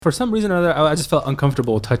For some reason or other, I just felt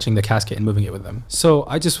uncomfortable touching the casket and moving it with them. So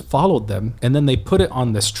I just followed them, and then they put it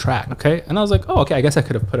on this track, okay? And I was like, oh, okay, I guess I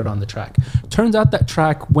could have put it on the track. Turns out that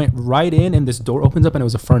track went right in, and this door opens up, and it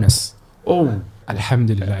was a furnace. Oh,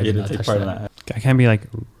 Alhamdulillah, I did not take touch part in that. that. I can't be like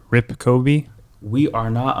Rip Kobe. We are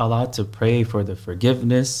not allowed to pray for the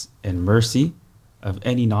forgiveness and mercy of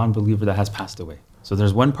any non-believer that has passed away. So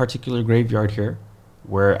there's one particular graveyard here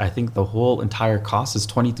where I think the whole entire cost is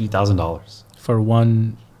 $23,000. For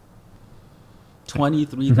one...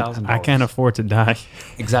 $23,000. I can't afford to die.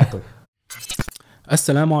 Exactly.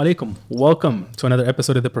 Assalamu alaikum. Welcome to another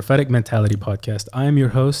episode of the Prophetic Mentality Podcast. I am your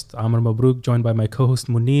host, Amr Mabrouk, joined by my co-host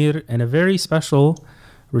Munir and a very special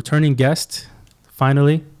returning guest,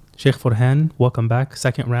 finally, Sheikh Forhan. Welcome back.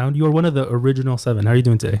 Second round. You are one of the original 7. How are you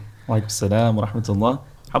doing today? Walaikum salam wa rahmatullah.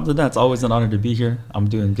 Alhamdulillah, it's always an honor to be here. I'm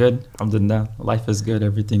doing good. Alhamdulillah, life is good.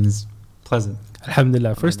 Everything is pleasant.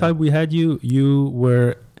 Alhamdulillah. First time we had you, you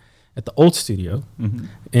were at the old studio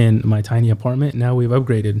in my tiny apartment. Now we've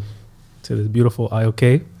upgraded to this beautiful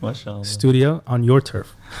IOK MashaAllah. studio on your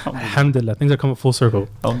turf. Alhamdulillah. Things are coming full circle.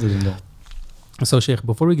 Alhamdulillah. So, Sheikh,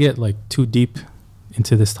 before we get like too deep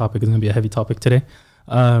into this topic, it's going to be a heavy topic today.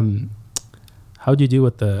 How'd you do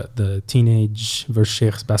with the teenage versus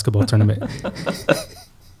Sheikh's basketball tournament?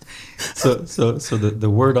 So the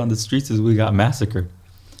word on the streets is we got massacred.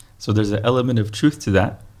 So there's an element of truth to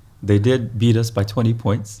that. They did beat us by 20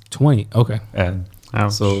 points. 20. Okay. And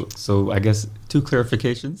Ouch. so I guess 2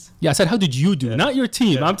 clarifications. Yeah, I said, how did you do? Not your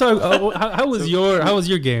team. Yeah. I'm talking. How was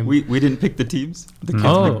your game? We didn't pick the teams. The kids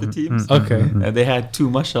Oh. picked the teams. Okay. And they had 2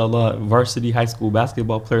 mashallah varsity high school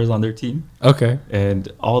basketball players on their team. Okay.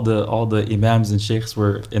 And all the imams and sheikhs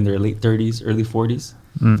were in their late 30s, early 40s.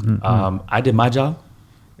 I did my job.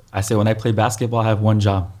 I said when I play basketball, I have one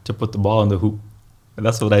job, to put the ball in the hoop. And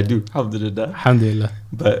that's what I do. Alhamdulillah. Alhamdulillah.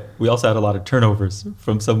 But we also had a lot of turnovers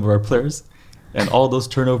from some of our players. And all those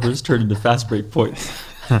turnovers turned into fast break points.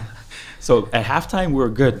 So at halftime, we were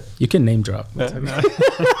good. You can name drop. At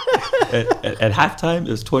halftime,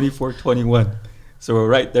 it was 24-21. So we're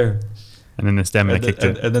right there. And then the stamina And then, kicked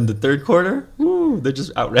in. and then the third quarter, they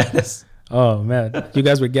just outran us. Oh, man. You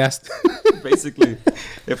guys were gassed. Basically,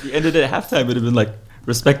 if we ended it at halftime, it would have been like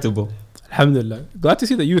respectable. Alhamdulillah. Glad to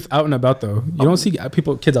see the youth out and about, though. You don't see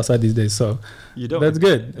kids outside these days. So You don't. that's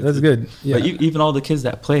good. That's good. Yeah. But even all the kids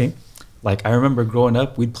that play, like I remember growing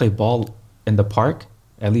up, we'd play ball in the park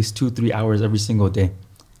at least 2-3 hours every single day.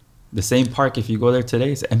 The same park, if you go there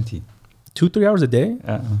today, it's empty. 2-3 hours a day?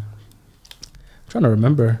 I'm trying to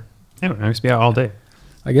remember. Yeah, I used to be out all day.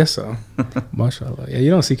 I guess so. MashaAllah. Yeah,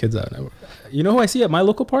 you don't see kids out now. You know who I see at my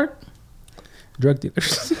local park? Drug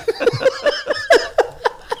dealers.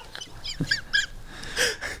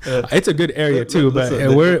 It's a good area too, but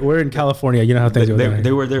listen, we're in California. You know how things are.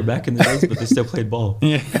 They were there back in the days, but they still played ball.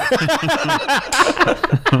 Yeah.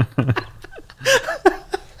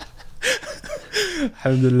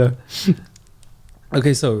 Alhamdulillah.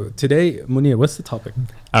 Okay, so today, Munir, what's the topic?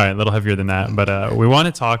 All right, a little heavier than that. But we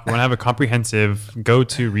want to have a comprehensive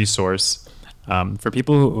go-to resource for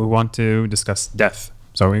people who want to discuss death.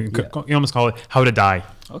 So you almost call it How to Die,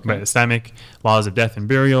 Okay. but Islamic laws of death and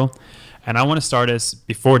burial. And I want to start us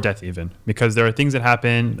before death even, because there are things that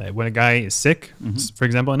happen when a guy is sick, for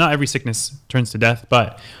example. Not every sickness turns to death,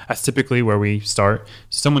 but that's typically where we start.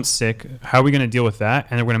 Someone's sick, how are we going to deal with that?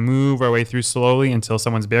 And then we're going to move our way through slowly until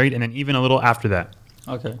someone's buried, and then even a little after that.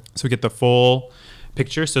 Okay. So we get the full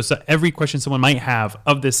picture. So every question someone might have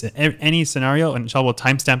of this, any scenario, and inshallah we'll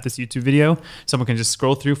timestamp this YouTube video. Someone can just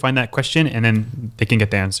scroll through, find that question, and then they can get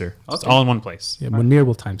the answer. So it's Okay. all in one place. Yeah, Munir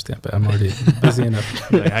will timestamp it. I'm already busy enough.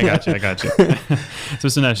 Like, I got you.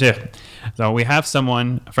 So now, Sheikh. So we have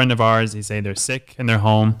someone, a friend of ours, they say they're sick in their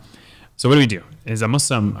home. So what do we do? Is a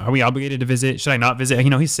Muslim, are we obligated to visit? Should I not visit?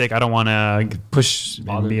 He's sick. I don't want to push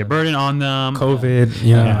and be a burden on them.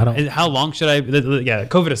 COVID, I don't. How long should I,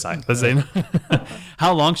 COVID aside, let's say.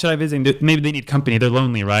 How long should I visit? Maybe they need company. They're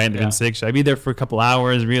lonely, right? They've been sick. Should I be there for a couple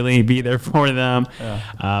hours, really be there for them?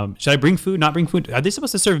 Yeah. Should I bring food, not bring food? Are they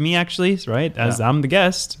supposed to serve me, actually, right? As I'm the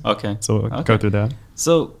guest. Okay. So go through that.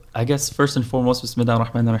 So I guess first and foremost, Bismillah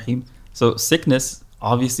ar-Rahman ar-Rahim. So sickness,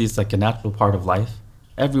 obviously, it's like a natural part of life.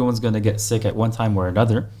 Everyone's going to get sick at one time or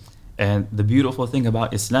another. And the beautiful thing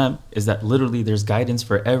about Islam is that literally there's guidance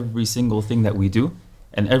for every single thing that we do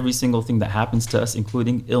and every single thing that happens to us,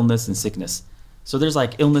 including illness and sickness. So there's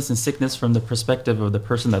like illness and sickness from the perspective of the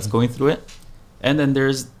person that's going through it. And then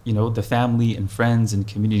there's, the family and friends and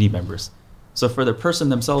community members. So for the person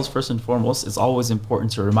themselves, first and foremost, it's always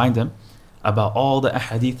important to remind them about all the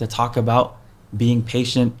ahadith that talk about being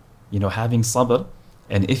patient, having sabr.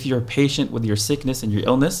 And if you're patient with your sickness and your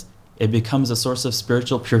illness, it becomes a source of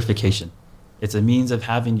spiritual purification. It's a means of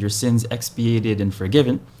having your sins expiated and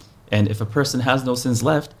forgiven. And if a person has no sins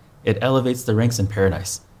left, it elevates the ranks in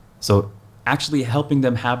paradise. So actually helping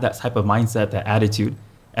them have that type of mindset, that attitude,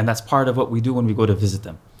 and that's part of what we do when we go to visit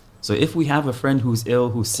them. So if we have a friend who's ill,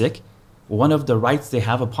 who's sick, one of the rights they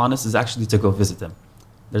have upon us is actually to go visit them.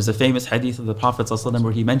 There's a famous hadith of the Prophet ﷺ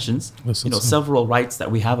where he mentions, several rights that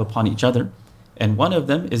we have upon each other, and one of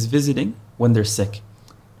them is visiting when they're sick.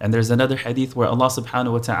 And there's another hadith where Allah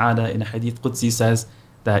subhanahu wa ta'ala in a hadith Qudsi says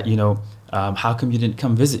that, how come you didn't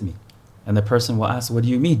come visit me? And the person will ask, what do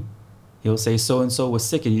you mean? He'll say, so-and-so was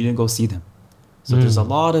sick and you didn't go see them. So there's a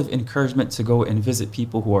lot of encouragement to go and visit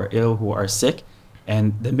people who are ill, who are sick.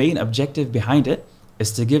 And the main objective behind it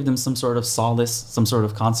is to give them some sort of solace, some sort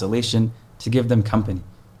of consolation, to give them company.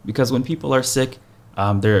 Because when people are sick,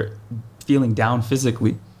 they're feeling down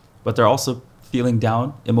physically, but they're also feeling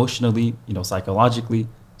down emotionally, psychologically.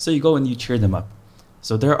 So you go and you cheer them up.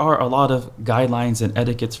 So there are a lot of guidelines and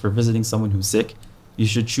etiquettes for visiting someone who's sick. You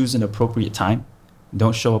should choose an appropriate time.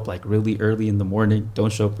 Don't show up like really early in the morning.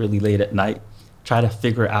 Don't show up really late at night. Try to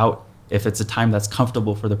figure out if it's a time that's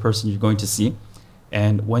comfortable for the person you're going to see.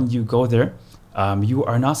 And when you go there, you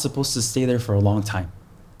are not supposed to stay there for a long time.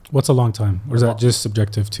 What's a long time? Or is that just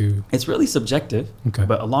subjective to? It's really subjective. Okay.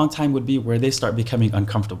 But a long time would be where they start becoming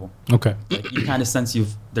uncomfortable. Okay. Like you kind of sense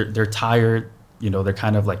they're tired. They're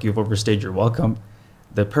kind of like you've overstayed your welcome.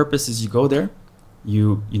 The purpose is you go there,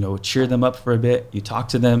 you cheer them up for a bit, you talk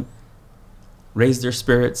to them, raise their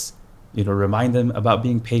spirits, remind them about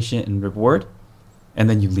being patient and reward, and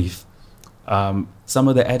then you leave. Some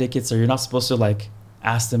of the etiquettes are you're not supposed to like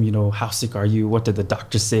ask them, how sick are you? What did the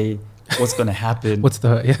doctor say? What's going to happen? What's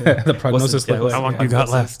the prognosis look like? How long you got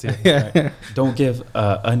left? Right? Don't give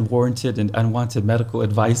unwarranted and unwanted medical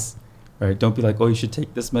advice. Right? Don't be like, oh, you should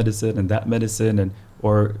take this medicine and that medicine,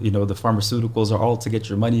 or the pharmaceuticals are all to get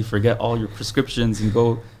your money. Forget all your prescriptions and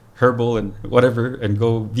go herbal and whatever and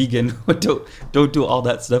go vegan. don't do all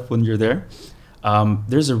that stuff when you're there.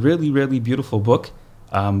 There's a really, really beautiful book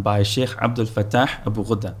by Sheikh Abdul Fattah Abu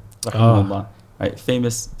Ghudda, rahimahullah, right?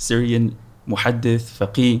 Famous Syrian muhaddith,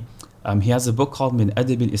 faqih. He has a book called Min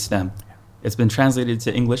Adab al-Islam. It's been translated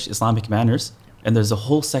to English, Islamic Manners, and there's a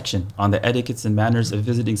whole section on the etiquettes and manners of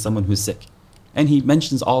visiting someone who's sick. And he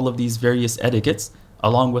mentions all of these various etiquettes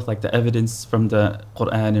along with like the evidence from the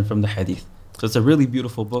Quran and from the Hadith. So it's a really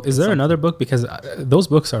beautiful book. Is there another book? Because those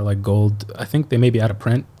books are like gold. I think they may be out of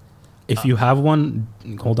print. If you have one,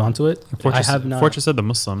 hold on to it. Fortress of the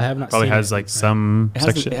Muslim. I have not probably seen has it. like some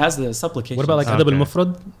section. It has the supplication. What about like Adab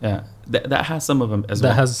al-Mufrad? Yeah, that has some of them as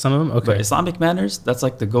well. That has some of them? Okay. But Islamic Manners, that's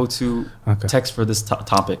like the go-to text for this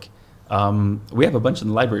topic. We have a bunch in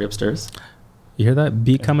the library upstairs. You hear that?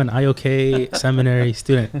 Become an IOK seminary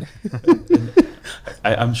student.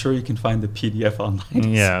 I'm sure you can find the PDF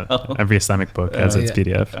online. Yeah, so. Every Islamic book has its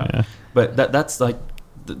PDF. Yeah. But that's like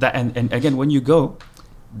that. And again, when you go,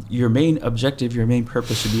 your main objective, your main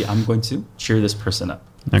purpose should be, I'm going to cheer this person up.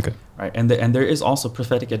 Okay. Right. And there is also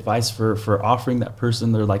prophetic advice for offering that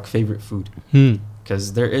person their like favorite food.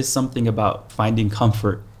 Because there is something about finding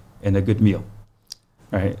comfort in a good meal.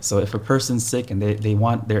 Right. So if a person's sick and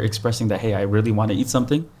they're expressing that, hey, I really want to eat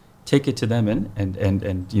something, take it to them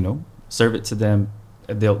and serve it to them.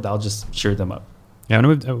 They'll just cheer them up. Yeah,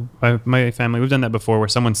 my family, we've done that before where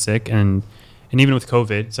someone's sick and even with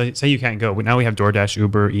COVID, so say you can't go. Now we have DoorDash,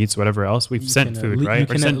 Uber Eats, whatever else. We've sent food, right? You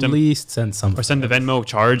can at least send something. Or send the Venmo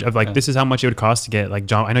charge of like, this is how much it would cost to get like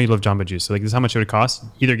I know you love Jamba Juice. So like this is how much it would cost.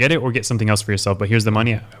 Either get it or get something else for yourself. But here's the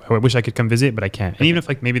money. I wish I could come visit, but I can't. And even if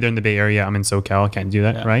like maybe they're in the Bay Area, I'm in SoCal, I can't do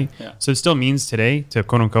that, right? Yeah. So it still means today to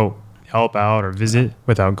quote unquote help out or visit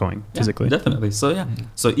without going physically. Definitely. So yeah.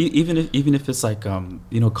 So even if it's like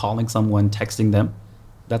calling someone, texting them,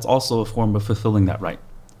 that's also a form of fulfilling that right.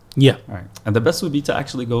 Yeah. All right. And the best would be to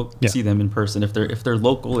actually go see them in person. If they're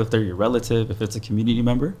local, if they're your relative, if it's a community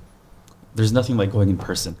member, there's nothing like going in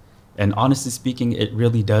person. And honestly speaking, it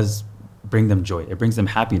really does bring them joy. It brings them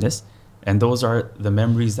happiness. And those are the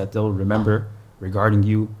memories that they'll remember regarding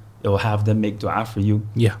you. It will have them make dua for you.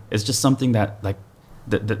 Yeah. It's just something that like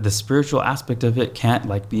the spiritual aspect of it can't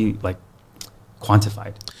like be like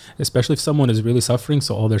quantified. Especially if someone is really suffering,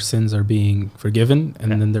 so all their sins are being forgiven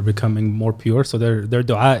and then they're becoming more pure, so their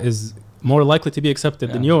dua is more likely to be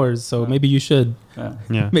accepted than yours, so maybe you should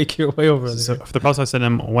make your way over there. So for the Prophet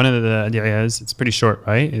ﷺ, one of the adiyas, it's pretty short,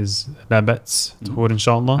 right, is la ba's tahur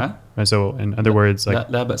inshallah. So in other words, like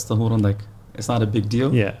la ba's tahurun, like it's not a big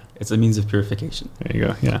deal. Yeah, it's a means of purification. There you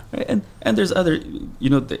go. Yeah. And there's other,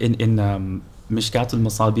 in Mishkat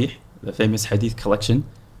al-Masabih, the famous hadith collection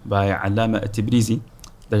by Allama at-Tibrizi,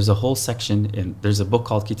 there's a whole section there's a book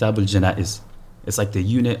called Kitab al-Janaiz. It's like the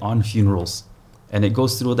unit on funerals. And it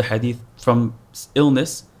goes through the hadith from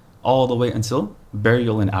illness all the way until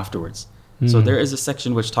burial and afterwards. So there is a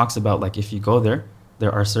section which talks about, like, if you go there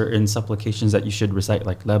are certain supplications that you should recite,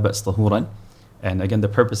 like La ba's tahuran. And again, the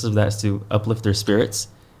purpose of that is to uplift their spirits.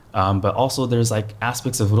 But also there's like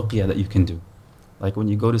aspects of ruqya that you can do. Like when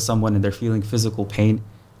you go to someone and they're feeling physical pain,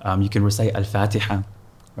 you can recite Al-Fatiha,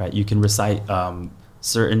 right? You can recite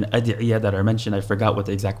certain ad'iyah that are mentioned. I forgot what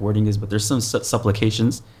the exact wording is, but there's some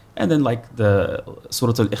supplications. And then like the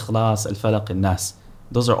Surah Al-Ikhlas, Al-Falaq, Al-Nas.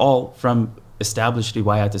 Those are all from established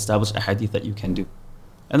riwayat, established ahadith that you can do.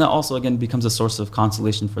 And that also, again, becomes a source of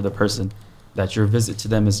consolation for the person, that your visit to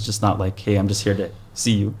them is just not like, hey, I'm just here to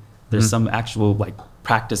see you. There's some actual like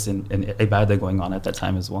practice and ibadah going on at that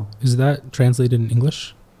time as well. Is that translated in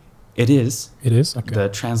English? It is. It is? Okay. The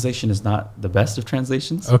translation is not the best of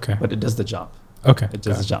translations, okay, but it does the job. Okay. It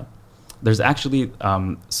does the job. There's actually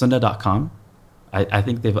sunnah.com. I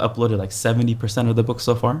think they've uploaded like 70% of the book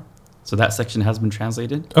so far. So that section has been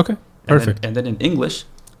translated. Okay, perfect. And then in English,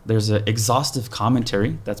 there's an exhaustive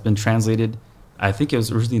commentary that's been translated. I think it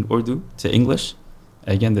was originally in Urdu to English.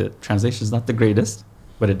 Again, the translation is not the greatest,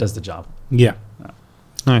 but it does the job. Yeah.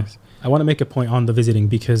 Nice. I want to make a point on the visiting,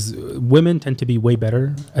 because women tend to be way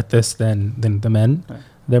better at this than the men. Right.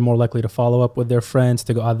 They're more likely to follow up with their friends,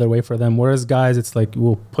 to go out of their way for them. Whereas guys, it's like,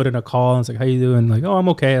 we'll put in a call and it's like, how you doing? Like, oh, I'm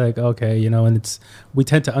okay. Like, okay, you know, and we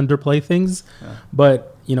tend to underplay things. Yeah.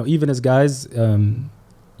 But, you know, even as guys,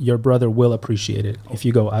 your brother will appreciate it if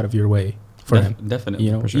you go out of your way for him. Definitely.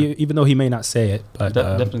 You know, For sure. even though he may not say it, but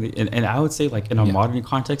Definitely. And I would say, like, in a modern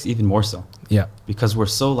context, even more so. Yeah. Because we're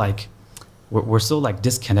so like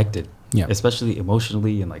disconnected. Yeah. Especially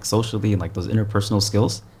emotionally and like socially and like those interpersonal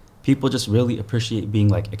skills. People just really appreciate being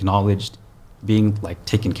like acknowledged, being like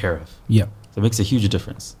taken care of. Yeah. So it makes a huge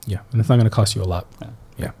difference. Yeah. And it's not going to cost you a lot. Yeah.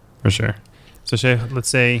 Yeah. For sure. So Shaykh, let's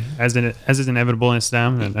say, as is inevitable in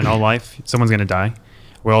Islam and all life, someone's going to die.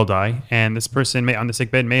 We all die. And this person on the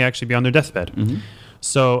sick bed may actually be on their deathbed. Mm-hmm.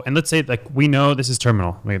 So, and let's say, like, we know this is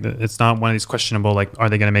terminal. Like, it's not one of these questionable, like, are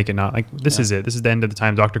they going to make it? Not like, this is it. This is the end of the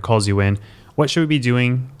time. Doctor calls you in. What should we be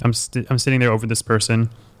doing? I'm sitting there over this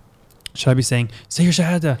person. Should I be saying, say your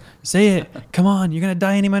shahada, say it, come on, you're going to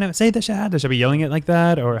die any minute, say the shahada? Should I be yelling it like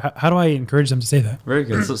that? Or how do I encourage them to say that? Very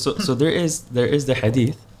good. So there is the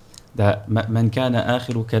hadith that man kana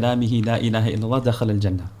akhiru kalamihi la ilaha illallah dakhala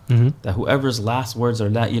al-jannah. That whoever's last words are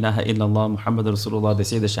la ilaha illallah Muhammad Rasulullah, they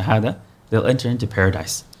say the shahada, they'll enter into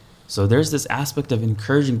paradise. So there's this aspect of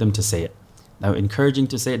encouraging them to say it. Now, encouraging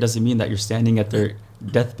to say it doesn't mean that you're standing at their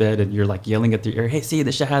deathbed and you're like yelling at their ear, hey, say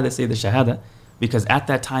the shahada, say the shahada. Because at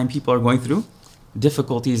that time, people are going through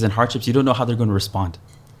difficulties and hardships. You don't know how they're going to respond.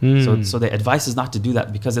 So the advice is not to do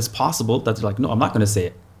that, because it's possible that they're like, no, I'm not going to say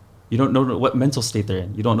it. You don't know what mental state they're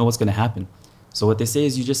in. You don't know what's going to happen. So what they say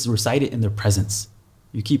is you just recite it in their presence.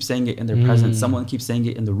 You keep saying it in their presence. Someone keeps saying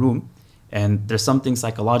it in the room. And there's something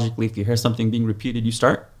psychologically, if you hear something being repeated, you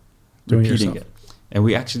start repeating it. And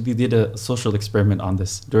we actually did a social experiment on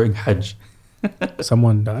this during Hajj.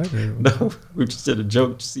 Someone died? Or? No, we just did a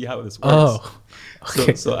joke to see how this works. Oh,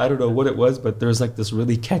 okay. So I don't know what it was, but there was like this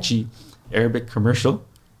really catchy Arabic commercial,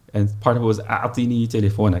 and part of it was "A'tini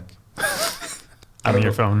telefonak." Give me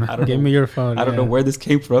your phone. Give me your phone. I don't know where this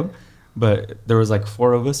came from, but there was like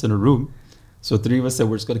 4 of us in a room. So 3 of us said,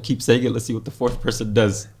 we're just going to keep saying it. Let's see what the 4th person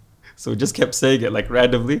does. So we just kept saying it like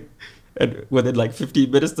randomly. And within like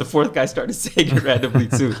 15 minutes, the 4th guy started saying it randomly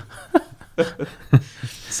too.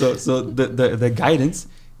 So the guidance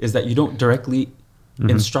is that you don't directly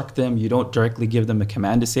instruct them. You don't directly give them a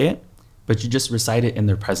command to say it, but you just recite it in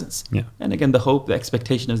their presence. Yeah. And again, the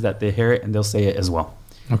expectation is that they hear it and they'll say it as well.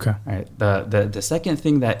 Okay. All right. The second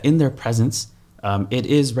thing, that in their presence, it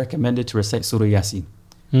is recommended to recite Surah Yasin.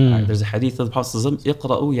 Right, there's a hadith of the Prophet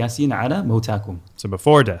 "Iqra'u Yasin ala mawtakum." So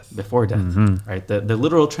before death. Before death. Right. The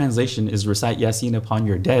literal translation is recite Yasin upon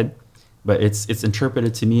your dead, but it's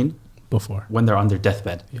interpreted to mean before, when they're on their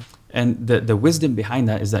deathbed. Yeah. And the wisdom behind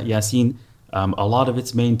that is that Yasin, a lot of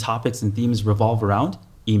its main topics and themes revolve around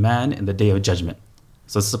Iman and the Day of Judgment.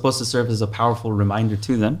 So it's supposed to serve as a powerful reminder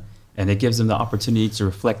to them, and it gives them the opportunity to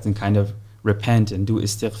reflect and kind of repent and do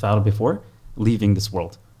istighfar before leaving this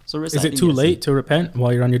world. So is it too Yasin, late to repent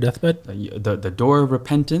while you're on your deathbed? The door of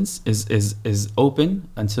repentance is open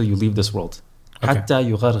until you leave this world. Okay. Hatta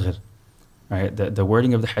yugharghir. Right? The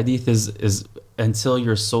wording of the hadith is until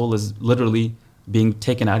your soul is literally being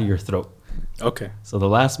taken out of your throat. Okay. So the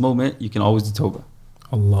last moment, you can always do tawbah.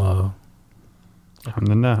 Allah.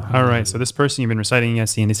 Alhamdulillah. All right. So this person, you've been reciting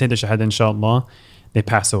Yasin, they say the shahada, inshallah, they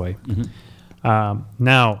pass away.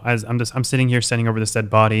 Now, as I'm sitting here standing over this dead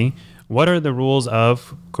body, what are the rules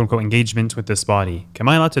of quote unquote engagement with this body? Am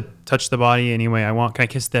I allowed to touch the body any way I want? Can I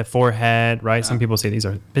kiss the forehead? Right? Some people say these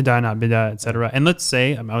are bid'ah, not bid'ah, etc. And let's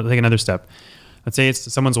say I'll take another step. Let's say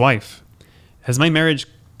it's someone's wife. Has my marriage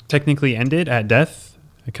technically ended at death?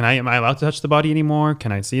 Am I allowed to touch the body anymore?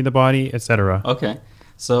 Can I see the body, etc.? Okay.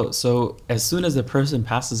 So as soon as a person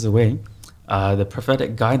passes away, the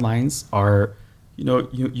prophetic guidelines are,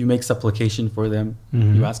 you make supplication for them.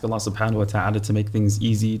 Mm-hmm. You ask Allah subhanahu wa ta'ala to make things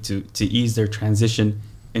easy, to ease their transition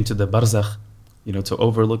into the barzakh, to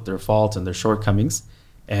overlook their faults and their shortcomings.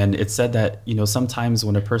 And it's said that, sometimes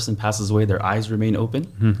when a person passes away, their eyes remain open.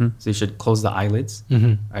 Mm-hmm. So you should close the eyelids,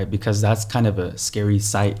 Mm-hmm. right? Because that's kind of a scary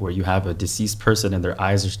sight where you have a deceased person and their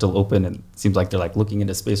eyes are still open and it seems like they're like looking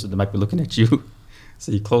into space or they might be looking at you.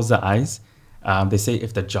 So you close the eyes. They say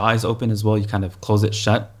if the jaw is open as well, you kind of close it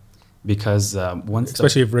shut, because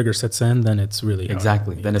especially if rigor sets in, then it's really hard.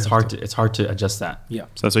 Exactly. Then it's hard to adjust that. Yeah.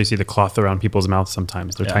 So that's why you see the cloth around people's mouths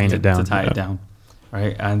sometimes. They're tying to, it down. to tie it down,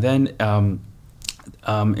 right? And then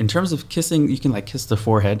in terms of kissing, you can like kiss the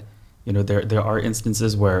forehead. There are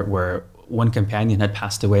instances where one companion had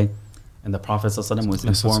passed away, and the Prophet ﷺ was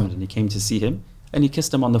informed, and he came to see him, and he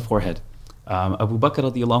kissed him on the forehead. Abu Bakr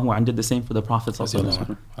radiallahu anhu did the same for the Prophet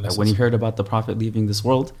ﷺ. When he heard about the Prophet leaving this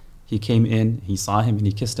world, he came in, he saw him, and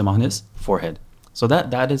he kissed him on his forehead. So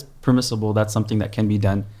that is permissible. That's something that can be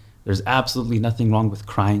done. There's absolutely nothing wrong with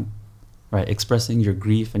crying, right? Expressing your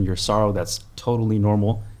grief and your sorrow, that's totally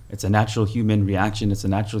normal. It's a natural human reaction. It's a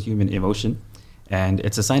natural human emotion. And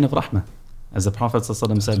it's a sign of rahmah. As the Prophet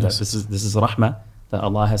ﷺ said, that this is rahmah that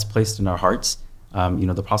Allah has placed in our hearts.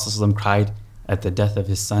 The Prophet ﷺ cried at the death of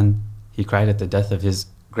his son. He cried at the death of his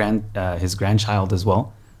grandchild as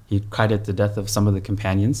well. He cried at the death of some of the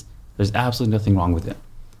companions. There's absolutely nothing wrong with it.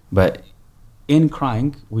 But in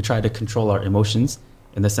crying, we try to control our emotions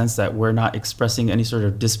in the sense that we're not expressing any sort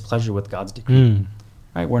of displeasure with God's decree.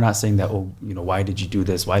 Right? We're not saying that, why did you do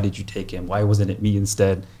this? Why did you take him? Why wasn't it me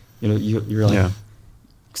instead? You're like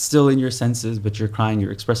still in your senses, but you're crying.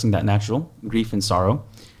 You're expressing that natural grief and sorrow.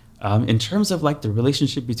 In terms of like the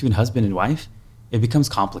relationship between husband and wife, it becomes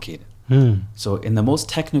complicated. So in the most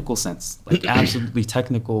technical sense, like absolutely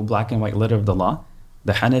technical black and white letter of the law,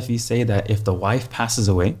 the Hanafis say that if the wife passes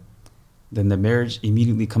away, then the marriage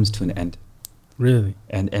immediately comes to an end. Really?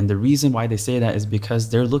 And the reason why they say that is because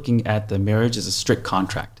they're looking at the marriage as a strict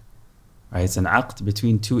contract. Right? It's an aqd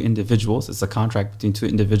between two individuals. It's a contract between two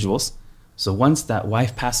individuals. So once that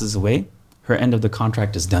wife passes away, her end of the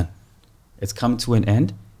contract is done. It's come to an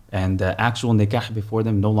end, and the actual nikah before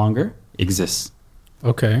them no longer exists.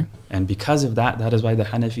 Okay. And because of that, that is why the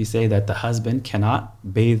Hanafis say that the husband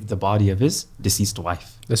cannot bathe the body of his deceased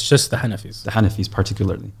wife. That's just the Hanafis. The Hanafis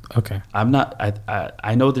particularly. Okay.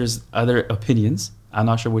 I know there's other opinions. I'm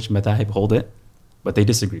not sure which madhahib hold it, but they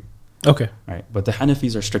disagree. Okay. Right. But the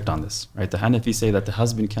Hanafis are strict on this. Right. The Hanafis say that the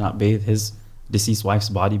husband cannot bathe his deceased wife's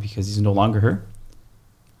body because he's no longer her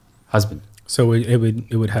husband. So it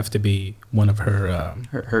would have to be one of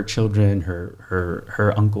her children,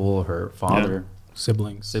 her uncle, her father.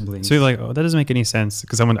 Siblings. So you're like, that doesn't make any sense,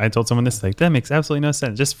 because I told someone this, like, that makes absolutely no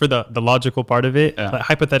sense. Just for the logical part of it, like,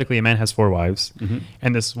 hypothetically, a man has 4 wives,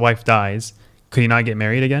 and this wife dies. Could he not get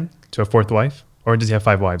married again to a 4th wife, or does he have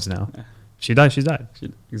 5 wives now? She died. She's died.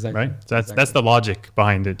 Exactly. Right. So that's the logic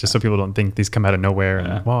behind it. Just so people don't think these come out of nowhere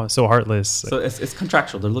and wow, it's so heartless. So it's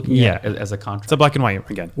contractual. They're looking at it as a contract. It's a black and white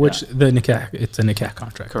again. Which the nikah, it's a nikah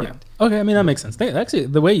contract. Correct. Yeah. Okay. I mean that makes sense. Actually,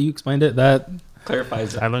 the way you explained it, that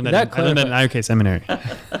clarifies it. I learned that in IOK seminary.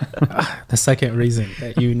 The second reason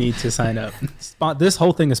that you need to sign up. This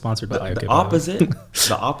whole thing is sponsored by IOK.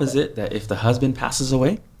 The opposite, that if the husband passes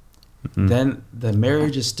away, then the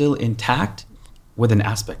marriage is still intact with an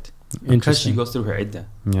aspect. Because she goes through her iddah.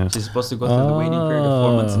 Yeah. She's supposed to go through the waiting period of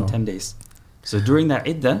 4 months and 10 days. So during that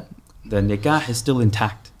iddah, the nikah is still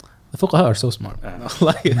intact. The fuqaha are so smart. So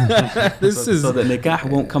the nikah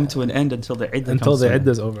won't come to an end until the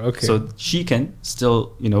iddah is over. Okay. So she can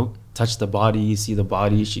still, touch the body, see the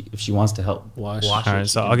body. If she wants to help wash All right,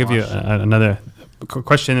 so I'll give you another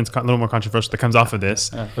question. It's a little more controversial that comes off of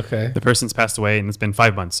this. Okay. The person's passed away and it's been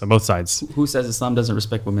 5 months, so both sides. Who says Islam doesn't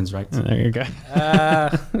respect women's rights? There you go.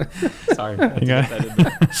 Sorry.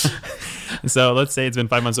 So let's say it's been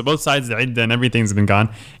 5 months, so both sides, the iddah and everything's been gone.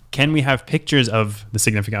 Can we have pictures of the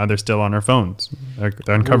significant other still on our phones?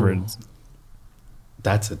 They're uncovered. Ooh.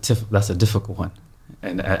 That's a difficult one.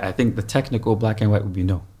 And I think the technical black and white would be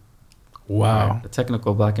no. Wow. Right? The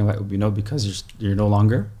technical black and white would be no, because you're no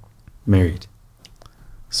longer married.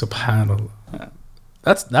 Subhanallah.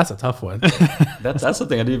 That's a tough one. That's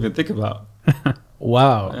something I didn't even think about.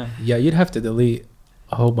 Wow. Yeah. Yeah, you'd have to delete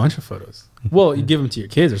a whole bunch of photos. Well, you give them to your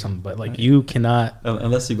kids or something, but like you cannot.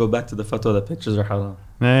 Unless you go back to the photo, the pictures are halal.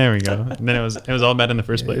 There we go. Then it was all bad in the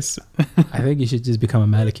first place. I think you should just become a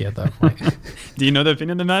Maliki at that point. Do you know the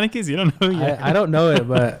opinion of the Malikis? You don't know yet. I don't know it,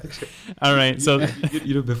 but All right. So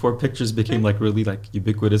You know, before pictures became like really like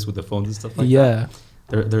ubiquitous with the phones and stuff like yeah.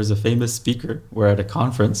 that. There's a famous speaker. We're at a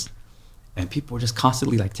conference, and people were just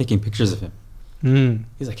constantly like taking pictures of him. Mm.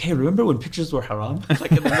 He's like, "Hey, remember when pictures were haram?"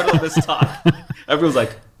 Like in the middle of this talk, everyone's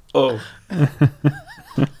like, "Oh."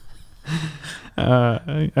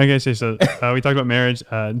 okay, so we talked about marriage.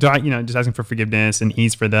 Dua, just asking for forgiveness and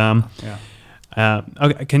ease for them. Yeah.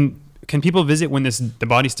 Okay, can people visit when the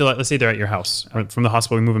body's still let's say they're at your house or from the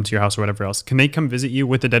hospital, we move them to your house or whatever else. Can they come visit you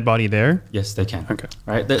with the dead body there? Yes, they can. Okay.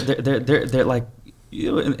 Right? They're like,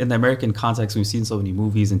 in the American context, we've seen so many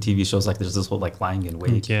movies and TV shows like there's this whole like lying in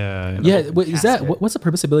wait. Yeah. Yeah, is that what's the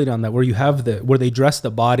permissibility on that? Where you have where they dress the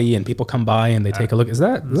body and people come by and they take a look? Is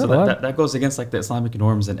that So allowed? that goes against like the Islamic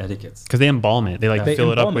norms and etiquettes. Because they embalm it. They like They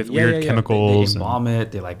fill it up embalm with it. Yeah, weird yeah, yeah. chemicals. They embalm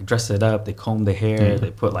it. They like dress it up. They comb the hair.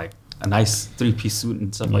 They put like a nice 3-piece suit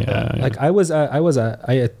and stuff like that. Yeah. Like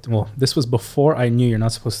well, this was before I knew you're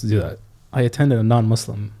not supposed to do that. I attended a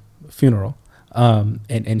non-Muslim funeral,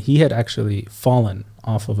 and he had actually fallen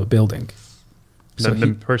off of a building. So the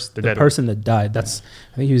the person that died. I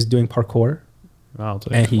think he was doing parkour, Wow.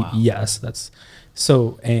 and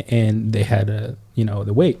and they had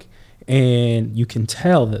the wake, and you can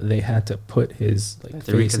tell that they had to put his They face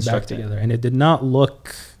reconstruct back it. together, and it did not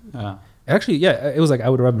look. Yeah. Actually, yeah, it was like I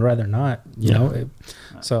would rather not, you Yeah. know.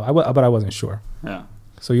 But I wasn't sure. Yeah.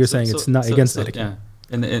 So you're saying it's not against etiquette.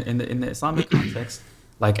 Yeah. In the Islamic context,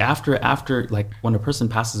 like after like when a person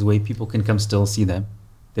passes away, people can come still see them.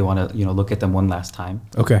 They want to look at them one last time.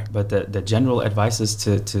 Okay. But the general advice is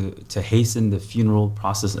to hasten the funeral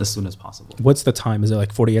process as soon as possible. What's the time? Is it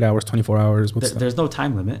like 48 hours, 24 hours? There's no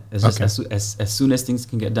time limit. It's just Okay. as soon as things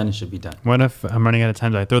can get done, it should be done. What if I'm running out of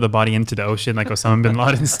time? Do I throw the body into the ocean like Osama bin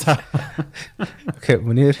Laden style? Okay,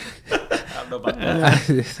 Munir. I don't know about that.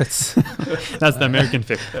 That's That's the American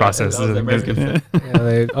fiqh process. That was the American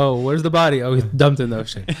fiqh. where's the body? Oh, we dumped in the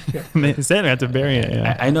ocean. They said we had to bury it.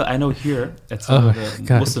 Yeah. I know here at some of the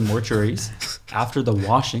God. Muslim mortuaries, after the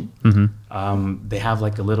washing, they have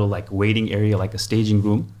like a little like waiting area, like a staging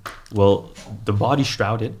room. Well, the body's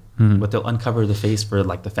shrouded, but they'll uncover the face for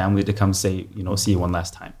like the family to come say, see you one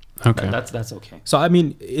last time. Okay. That's okay. So, I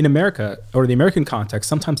mean, in America or the American context,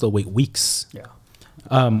 sometimes they'll wait weeks. Yeah.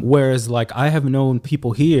 Whereas like I have known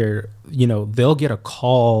people here, they'll get a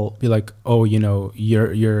call, be like, oh,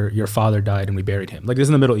 your father died and we buried him. Like this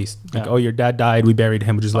in the Middle East. Like, Yeah. oh, your dad died, we buried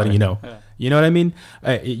him, we're just letting you know. Yeah. You know what I mean?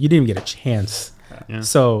 You didn't even get a chance. Yeah.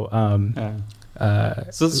 So,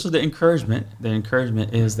 So the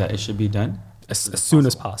encouragement is that it should be done as soon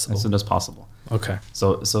as possible. As soon as possible. Okay.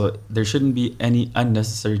 So there shouldn't be any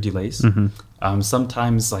unnecessary delays.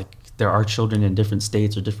 Sometimes like there are children in different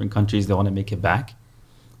states or different countries that want to make it back.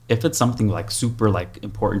 If it's something like super like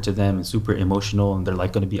important to them and super emotional and they're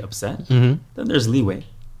like going to be upset, then there's leeway,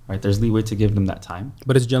 right? There's leeway to give them that time.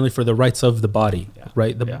 But it's generally for the rights of the body, Yeah.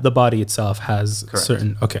 right? Yeah. The body itself has Correct.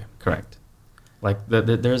 certain. Okay. Correct. Like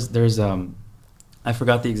there's I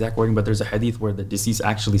forgot the exact wording, but there's a hadith where the deceased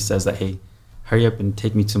actually says that, hey, hurry up and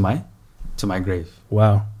take me to my grave.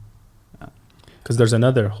 Wow. Because there's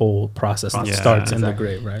another whole process that Yeah, starts in the exactly.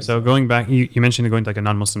 grave, right? So going back, you mentioned going to like a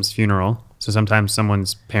non-Muslim's funeral. So sometimes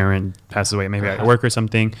someone's parent passes away, maybe at work or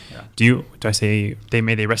something. Yeah. Do I say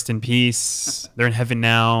may they rest in peace? They're in heaven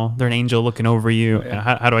now. They're an angel looking over you.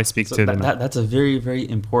 Yeah. How do I speak So to them? that's a very, very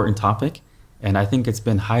important topic. And I think it's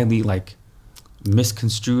been highly like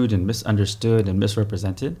misconstrued and misunderstood and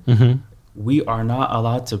misrepresented. We are not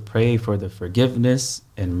allowed to pray for the forgiveness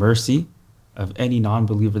and mercy of any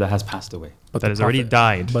non-believer that has passed away. But that has already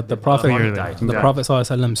died. But the Prophet, Already died. the Yeah. Prophet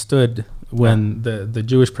ﷺ stood when the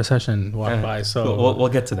Jewish procession walked by. So we'll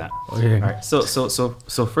get to that. Okay. All right.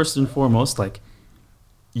 So first and foremost, like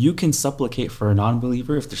you can supplicate for a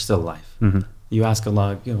non-believer if they're still alive. You ask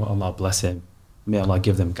Allah, Allah bless him. May Allah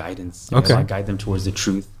give them guidance. May Okay. Allah guide them towards the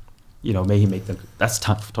truth. May He make them. That's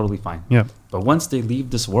totally fine. Yeah. But once they leave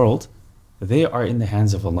this world, they are in the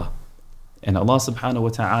hands of Allah, and Allah Subhanahu wa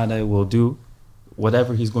Taala will do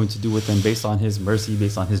whatever He's going to do with them based on His mercy,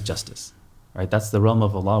 based on His justice. Right? That's the realm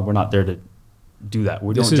of Allah. We're not there to do that.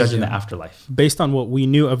 We This don't is, judge in the yeah. afterlife. based on what we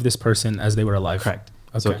knew of this person as they were alive. Correct.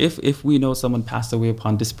 Okay. So if we know someone passed away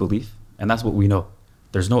upon disbelief, and that's what we know,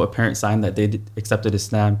 there's no apparent sign that they accepted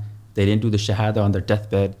Islam, they didn't do the shahada on their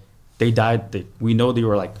deathbed, they died, we know they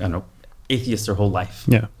were like, atheists their whole life.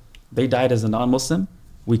 Yeah. They died as a non-Muslim,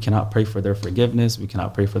 we cannot pray for their forgiveness, we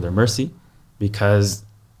cannot pray for their mercy. because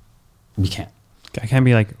we can't. I can't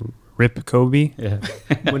be like Rip Kobe. Yeah.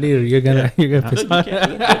 Munir, you're gonna piss No, you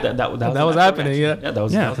can't. That was happening, yeah. That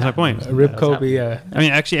was That's my point. Rip Kobe. Yeah. I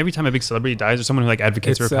mean, actually, every time a big celebrity dies or someone who like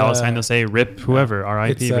advocates It's, for Palestine, they'll say "Rip whoever,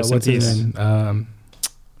 R.I.P. It's, Rest in what's his peace." name?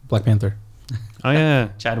 Black Panther. Oh yeah,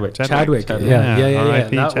 Chadwick. Chadwick. Chadwick. Yeah.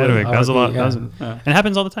 R.I.P. That Chadwick. That was a lot. yeah. And it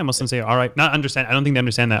happens all the time. Muslims say R.I.P. Not understand. I don't think they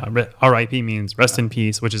understand that R.I.P. means rest in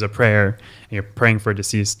peace, which is a prayer, and you're praying for a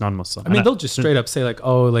deceased non-Muslim. I mean, they'll just straight up say like,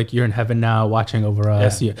 "Oh, like you're in heaven now, watching over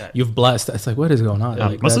us. You've blessed." It's like, what is going on?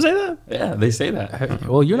 Like, Muslims say that. Yeah, they say that.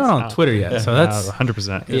 Well, you're not on Twitter yet, so that's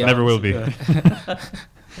 100%. Yeah. Never will be.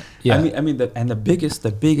 yeah, I mean, the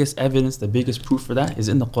biggest evidence, the biggest proof for that is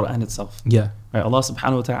in the Quran itself. yeah. Right? Allah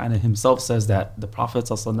Subhanahu wa Taala Himself says that the Prophet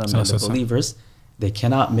ﷺ and the believers, they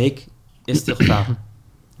cannot make istighfar,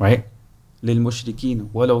 right? للمشركين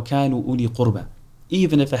ولو كانوا أولي قربى,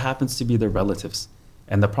 even if it happens to be their relatives.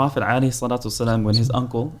 And the Prophet ﷺ, when his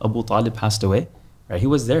uncle Abu Talib passed away, right, he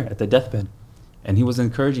was there at the deathbed, and he was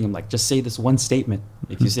encouraging him like, just say this one statement.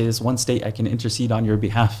 If you say this one state, I can intercede on your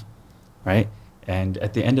behalf, right? And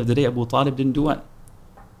at the end of the day, Abu Talib didn't do what?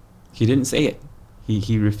 He didn't say it.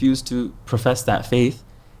 He refused to profess that faith,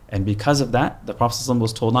 and because of that, the Prophet ﷺ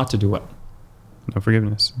was told not to do what? No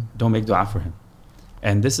forgiveness. Don't make dua for him.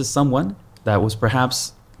 And this is someone that was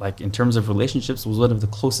perhaps, like in terms of relationships, was one of the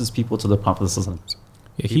closest people to the Prophet ﷺ.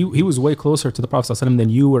 Yeah, he was way closer to the Prophet ﷺ than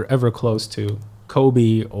you were ever close to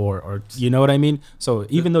Kobe or you know what I mean? So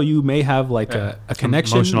even though you may have like a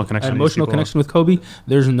connection, Emotional connection an with emotional people. connection with Kobe,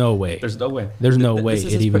 there's no way. There's no way. There's no way This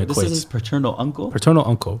is it his even This is equates. his paternal uncle Paternal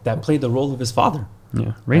uncle. that played the role of his father.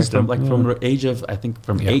 Yeah, raised Right? him. From the age of, I think,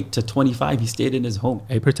 from Yeah. 8 to 25, he stayed in his home.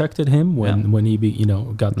 He protected him when he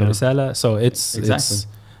got the Yeah. risala. So Exactly. it's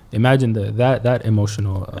imagine that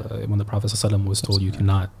emotional when the Prophet ﷺ was told you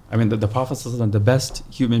cannot. I mean, the Prophet ﷺ, the best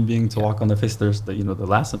human being to walk on the face of the earth, the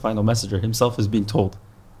last and final messenger himself is being told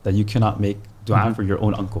that you cannot make dua for your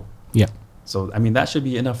own uncle. Yeah. So, I mean, that should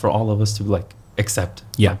be enough for all of us to like accept.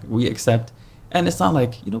 Yeah. Like, we accept. And it's not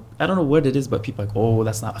like, I don't know what it is, but people are like, oh,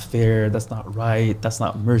 that's not fair. That's not right. That's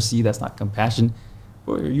not mercy. That's not compassion.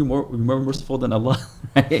 Or are you more merciful than Allah?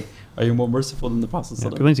 Right? Are you more merciful than the Prophet? Yeah,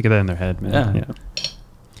 people need to get that in their head, man. Yeah.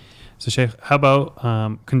 So, Sheikh, how about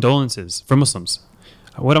condolences for Muslims?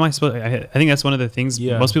 What am I supposed? I think that's one of the things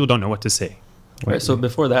most people don't know what to say. Right. So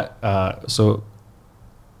before that,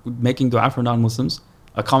 making dua for non-Muslims,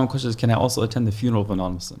 a common question is, can I also attend the funeral of a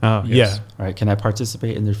non-Muslim? Oh, yes. Right. Can I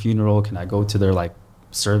participate in their funeral? Can I go to their like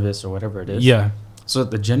service or whatever it is? Yeah. So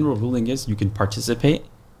the general ruling is you can participate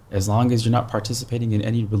as long as you're not participating in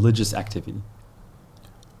any religious activity.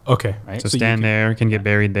 Okay. Right. So you stand there, can get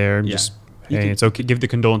buried there. Yeah. Just You hey, can- it's okay. Give the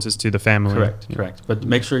condolences to the family. Correct. Yeah. Correct. But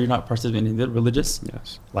make sure you're not participating in the religious.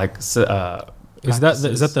 Yes. Like Is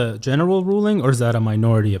that the general ruling or is that a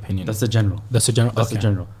minority opinion? That's the general. That's the general. That's okay. the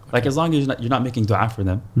general. Like as long as you're not making dua for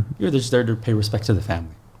them, you're just there to pay respect to the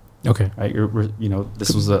family. Okay. Right,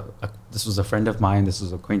 this was a friend of mine. This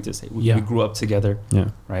was an acquaintance. Hey, we grew up together. Yeah.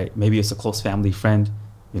 Right. Maybe it's a close family friend.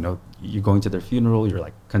 You're going to their funeral. You're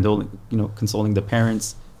like consoling the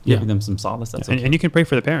parents, giving them some solace. That's okay. And you can pray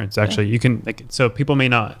for the parents. Actually, you can so people may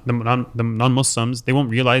not the non-Muslims, they won't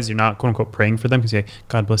realize you're not quote unquote praying for them because you say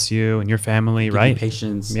God bless you and your family, Give right? you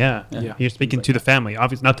patience. Yeah. You're speaking Things to like the family,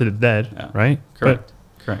 obviously not to the dead, Yeah. right? Correct.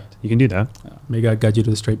 But Correct. you can do that. May God guide you to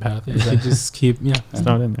the straight path. Yeah. Just keep. Yeah.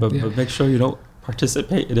 Throw it in there. But make sure you don't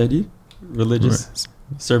participate in any religious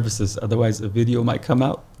services. Otherwise, a video might come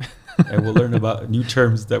out, and we'll learn about new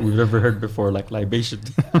terms that we've never heard before, like libation.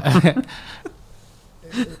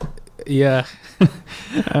 Yeah.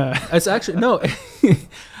 It's actually no.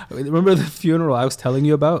 Remember the funeral I was telling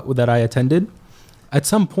you about that I attended? At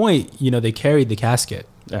some point, they carried the casket,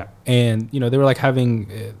 Yeah. and they were like having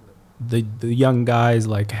the young guys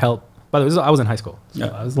like help. By the way, I was in high school. So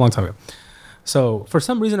Yeah. it was a long time ago. So for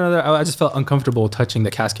some reason or other, I just felt uncomfortable touching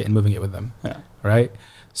the casket and moving it with them. Yeah. Right.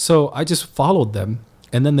 So I just followed them,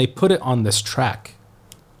 and then they put it on this track.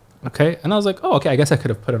 Okay. And I was like, oh, okay, I guess I could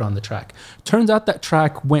have put it on the track. Turns out that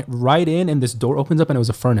track went right in, and this door opens up, and it was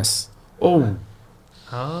a furnace. Oh.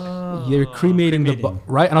 You're cremating the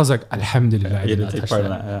right, and I was like, Alhamdulillah, I You did didn't not take touch part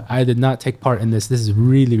that. in that, yeah. I did not take part in this. This is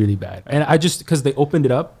really, really bad. And I just because they opened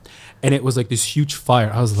it up, and it was like this huge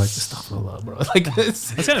fire. I was like, astaghfirullah, bro. Like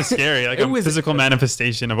this. It's kind of scary, like It a was- physical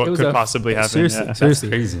manifestation of what it was could a- possibly happen. Seriously, Yeah. seriously,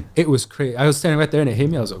 crazy. It was crazy. I was standing right there, and it hit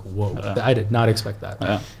me. I was like, whoa! I did not expect that.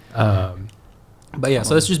 Yeah. But yeah,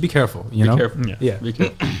 so let's just be careful. You Be know. careful. Yeah. Be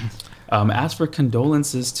careful. As for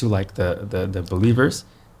condolences to like the believers,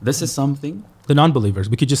 this is something. The non-believers,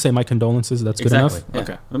 we could just say my condolences. That's good Exactly. enough.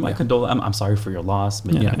 Yeah. Okay. My Yeah. I'm sorry for your loss.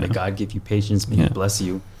 May, Yeah. may God give you patience. May Yeah. He bless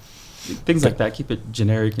you. things like that. Keep it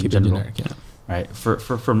generic and general. Generic, yeah. Right.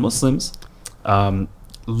 For Muslims,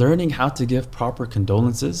 learning how to give proper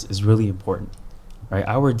condolences is really important. Right.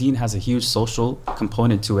 Our deen has a huge social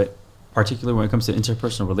component to it, particularly when it comes to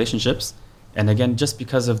interpersonal relationships. And again, just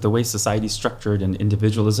because of the way society is structured and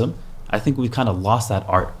individualism, I think we've kind of lost that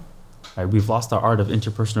art. Right? We've lost our art of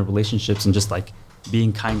interpersonal relationships and just like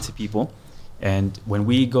being kind to people. And when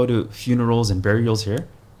we go to funerals and burials here,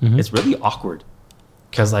 it's really awkward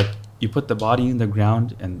because like you put the body in the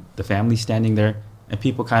ground and the family standing there and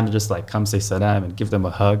people kind of just like come say salam and give them a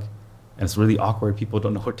hug. And it's really awkward. People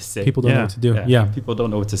don't know what to say. People don't know what to do. Yeah. People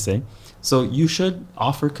don't know what to say. So you should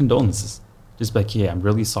offer condolences. Just like, yeah, I'm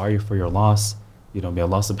really sorry for your loss. You know, may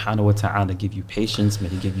Allah subhanahu wa ta'ala give you patience. May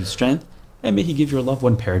He give you strength. And may He give your loved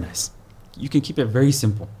one paradise. You can keep it very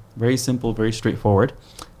simple, very straightforward.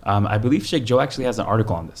 I believe Sheikh Joe actually has an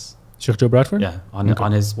article on this. Sheikh Joe Bradford? Yeah.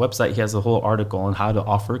 On his website, he has a whole article on how to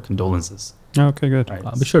offer condolences. Okay, good. Right.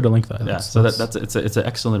 I'll be sure to link that. Yeah. So it's an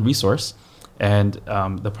excellent resource. And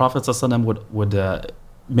the Prophet ﷺ would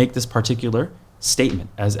make this particular statement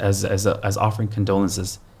as offering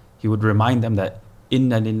condolences. He would remind them that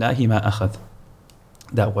inna lillahi ma akhadh,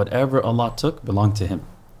 that whatever Allah took belonged to Him.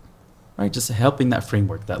 Right? Just helping that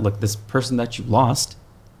framework that look, this person that you lost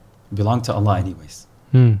belonged to Allah anyways.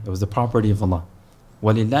 It was the property of Allah.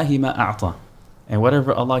 Walillahi ma a'ta, and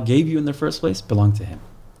whatever Allah gave you in the first place belonged to Him.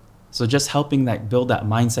 So just helping that build that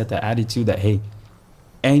mindset, that attitude that hey,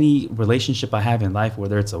 any relationship I have in life,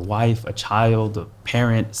 whether it's a wife, a child, a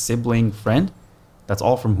parent, sibling, friend, that's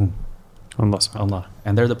all from whom? Allah.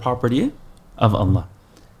 And they're the property of Allah.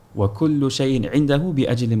 وَكُلُّ شَيْءٍ عِنْدَهُ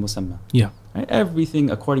بِأَجْلٍ مُسَمَّى. Yeah. Right? Everything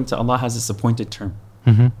according to Allah has this appointed term.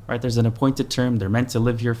 Right? There's an appointed term. They're meant to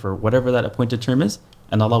live here for whatever that appointed term is,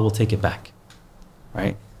 and Allah will take it back.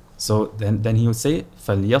 Right? So then He would say,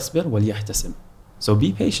 فَلْيَصْبِرْ وَلْيَحْتَسِبْ. So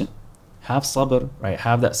be patient. Have sabr, right?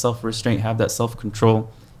 Have that self-restraint, have that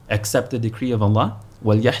self-control. Accept the decree of Allah.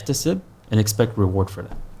 وَلْيَحْتَسِبْ, and expect reward for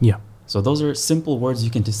that. Yeah. So those are simple words you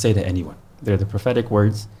can just say to anyone. They're the prophetic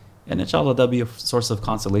words. And inshallah, that'll be a source of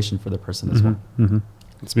consolation for the person as well.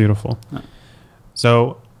 It's beautiful. Yeah.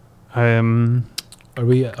 So, Are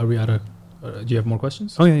we out of... do you have more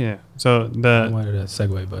questions? Oh, yeah. So I wanted to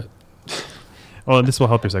segue, but... Well, this will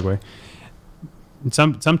help your segue.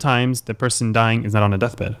 Sometimes the person dying is not on a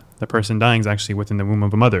deathbed. The person dying is actually within the womb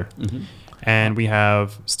of a mother. And we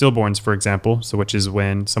have stillborns, for example, so which is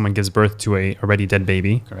when someone gives birth to a already dead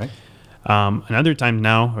baby. Correct. Another time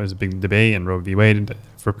now, there's a big debate in Roe v. Wade,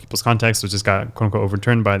 for people's context, which just got quote-unquote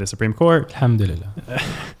overturned by the Supreme Court. Alhamdulillah.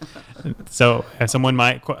 So someone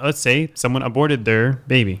might, let's say someone aborted their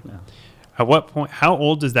baby. Yeah. At what point, how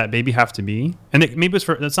old does that baby have to be? And maybe it was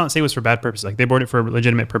for, let's not say it was for bad purposes. Like they aborted for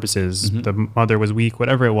legitimate purposes. The mother was weak,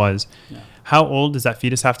 whatever it was. Yeah. How old does that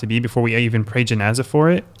fetus have to be before we even pray janazah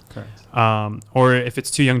for it? Correct. Or if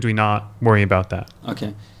it's too young, do we not worry about that?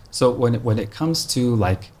 Okay. So when it comes to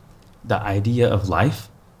like the idea of life,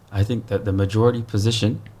 I think that the majority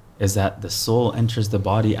position is that the soul enters the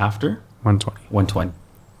body after 120.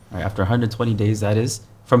 Right? After 120 days, that is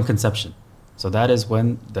from conception. So that is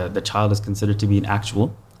when the child is considered to be an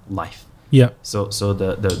actual life. Yeah. So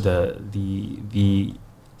the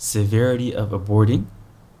severity of aborting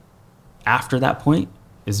after that point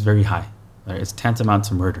is very high. Right? It's tantamount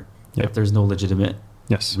to murder if there's no legitimate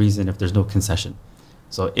reason, if there's no concession.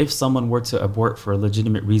 So if someone were to abort for a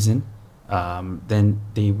legitimate reason, then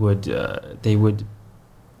they would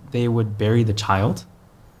bury the child,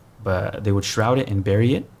 but they would shroud it and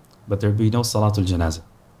bury it, but there'd be no salatul janazah.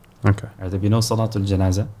 Okay. There'd be no salatul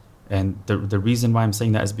janazah. And the reason why I'm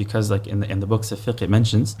saying that is because like in the books of fiqh, it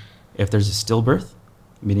mentions if there's a stillbirth,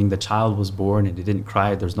 meaning the child was born and it didn't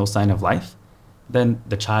cry, there's no sign of life, then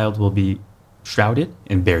the child will be shrouded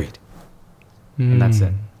and buried. And that's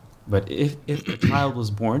it. But if the child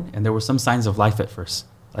was born and there were some signs of life at first,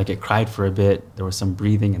 like it cried for a bit, there was some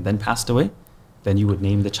breathing and then passed away, then you would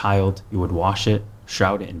name the child, you would wash it,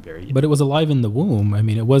 shroud it, and bury it. But it was alive in the womb. I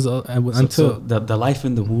mean, it was until... So the life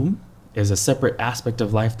in the womb is a separate aspect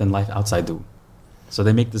of life than life outside the womb. So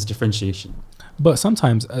they make this differentiation. But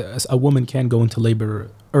sometimes a woman can go into labor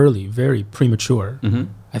early, very premature.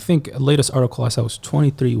 I think the latest article I saw was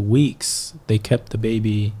 23 weeks. They kept the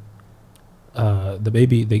baby... the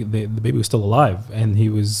baby was still alive and he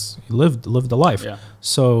lived a life. Yeah.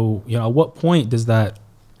 So, at what point does that...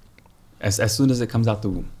 As soon as it comes out the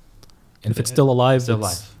womb. And if it's still alive, it's still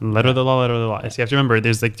alive. Letter of the law. So you have to remember,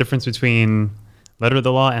 there's like difference between letter of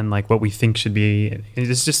the law and like what we think should be.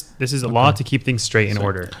 This is a law to keep things straight in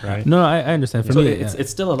order, right? No, I understand. For so me,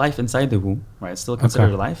 it's still a life inside the womb, right? It's still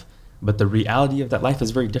considered a life, but the reality of that life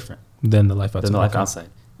is very different than the life outside. outside.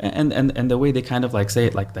 And the way they kind of like say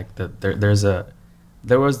it, like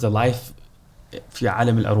there was the life في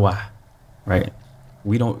عالم الأرواح, right?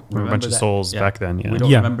 We don't We're a bunch of souls back then. Yeah. We don't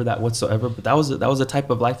Yeah. remember that whatsoever. But that was a type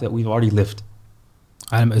of life that we've already lived.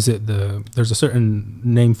 Is it there's a certain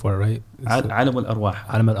name for it, right? عالم الأرواح.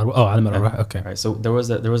 عالم الأرواح. Oh, عالم الأرواح. Okay. Right. So there was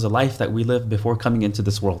a life that we lived before coming into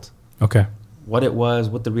this world. Okay. What it was,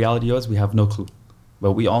 what the reality was, we have no clue.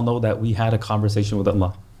 But we all know that we had a conversation with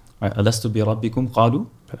Allah. Right? ألست بربكم قالوا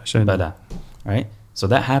بلى. Right? So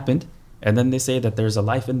that happened, and then they say that there's a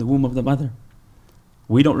life in the womb of the mother.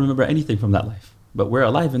 We don't remember anything from that life, but we're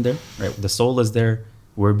alive in there. Right? The soul is there.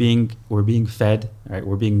 We're being fed. Right?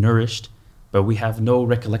 We're being nourished, but we have no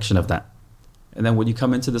recollection of that. And then when you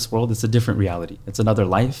come into this world, it's a different reality. It's another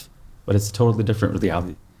life, but it's a totally different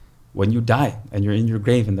reality. When you die and you're in your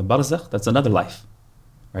grave in the barzakh, that's another life.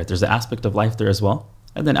 Right? There's an aspect of life there as well.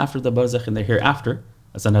 And then after the barzakh and the hereafter,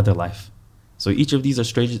 that's another life. So each of these are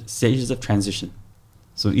stages of transition.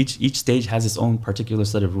 So each stage has its own particular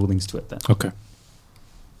set of rulings to it then. Okay.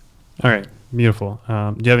 All right. Beautiful.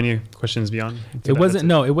 Do you have any questions beyond? It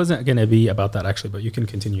wasn't going to be about that actually, but you can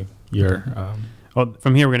continue your. Well,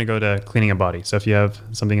 from here, we're going to go to cleaning a body. So if you have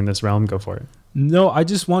something in this realm, go for it. No, I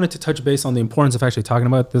just wanted to touch base on the importance of actually talking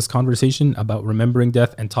about this conversation about remembering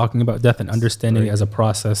death and talking about death and understanding it as a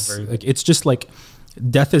process. Like it's just like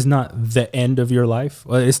death is not the end of your life.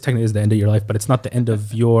 Well, it's technically is the end of your life, but it's not the end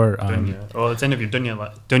of your. Well, it's the end of your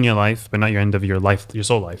dunya life, but not your end of your life, your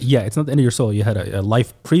soul life. Yeah, it's not the end of your soul. You had a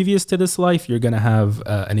life previous to this life. You're gonna have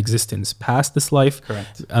an existence past this life.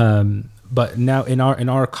 Correct. But now in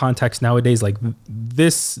our context nowadays, like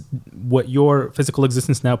this, what your physical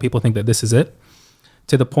existence now, people think that this is it,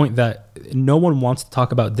 to the point that no one wants to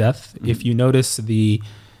talk about death. Mm-hmm. If you notice the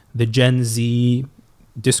Gen Z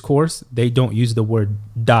discourse, they don't use the word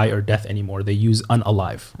die or death anymore. They use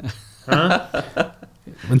unalive. Huh?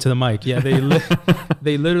 Into the mic. Yeah,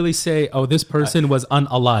 they literally say, "Oh, this person was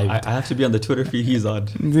unalived." I have to be on the Twitter feed he's on.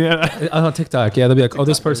 Yeah, on TikTok. Yeah, they'll be like, "Oh,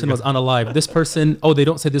 this person was unalived. This person." Oh, they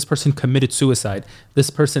don't say this person committed suicide. This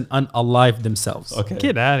person unalived themselves. Okay,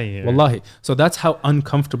 get out of here. Wallahi. So that's how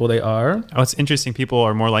uncomfortable they are. Oh, it's interesting. People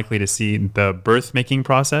are more likely to see the birth making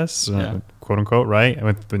process, quote unquote, right,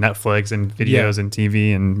 with the Netflix and videos and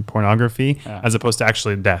TV and pornography, as opposed to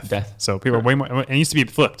actually death. So people are way more. It used to be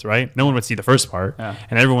flipped, right? No one would see the first part,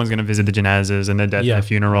 and everyone's going to visit the janazas and the death and the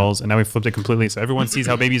funerals, and now we flipped it completely. So everyone sees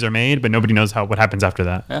how babies are made, but nobody knows what happens after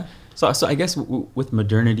that. Yeah. So I guess with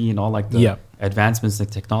modernity and all like the advancements in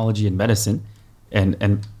technology and medicine,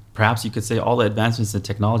 and perhaps you could say all the advancements in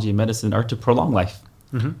technology and medicine are to prolong life.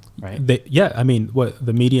 Mm-hmm. Right. I mean, what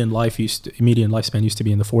the median lifespan used to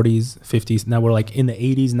be in the 40s, 50s. Now we're like in the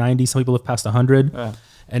 80s, 90s. Some people have passed 100.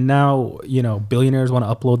 And now, billionaires want to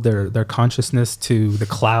upload their consciousness to the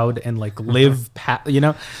cloud and like live,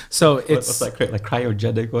 So it's what's that, like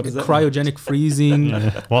cryogenic? What is that? Cryogenic freezing.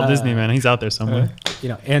 Walt Disney, man, he's out there somewhere.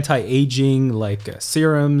 Anti-aging, like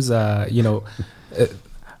serums. I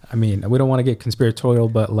mean, we don't want to get conspiratorial,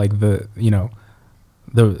 but like the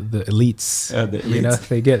elites,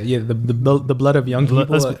 they get the blood of young people.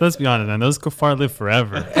 Let's be honest, man. Those kuffar live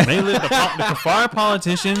forever. They live. The kuffar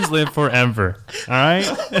politicians live forever. All right,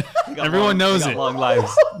 everyone knows it. Long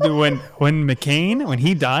lives. When McCain, when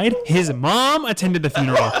he died, his mom attended the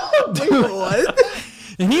funeral. Dude, what?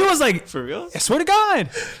 And he was like, for real? I swear to God,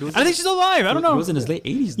 I think she's alive. I don't know. He was in his late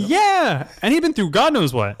 80s, though. Yeah, and he'd been through God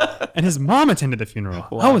knows what. And his mom attended the funeral.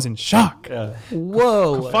 Wow. I was in shock. Yeah.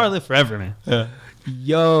 Whoa. Kuffar live forever, man. Yeah.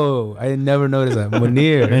 Yo, I never noticed that.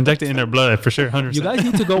 Munir. They inject it in their blood for sure, 100%. You guys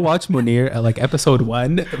need to go watch Munir at like episode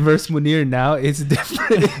 1 versus Munir now. It's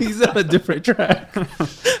different. He's on a different track.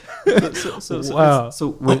 So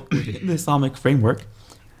within the Islamic framework,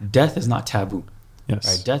 death is not taboo. Yes.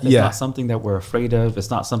 Right? Death is not something that we're afraid of.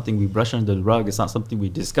 It's not something we brush under the rug. It's not something we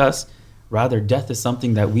discuss. Rather, death is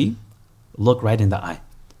something that we look right in the eye.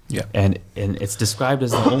 Yeah. And it's described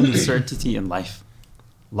as the only certainty in life.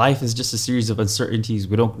 Life is just a series of uncertainties.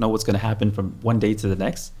 We don't know what's going to happen from one day to the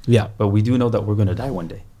next. Yeah. But we do know that we're going to die one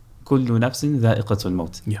day. كُلُّ نَفْسٍ ذَائِقَةُ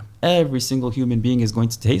الْمَوْتِ. Yeah. Every single human being is going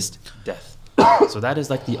to taste death. So that is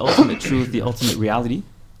like the ultimate truth, the ultimate reality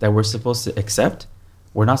that we're supposed to accept.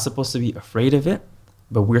 We're not supposed to be afraid of it,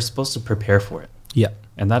 but we're supposed to prepare for it. Yeah.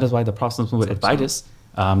 And that is why the Prophet would advise us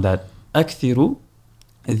that أَكْثِرُوا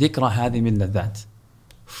ذِكْرَ هَذِهِ مِنْ لَذَّاتِ.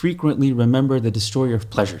 Frequently remember the destroyer of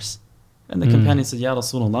pleasures. And the companion said, Ya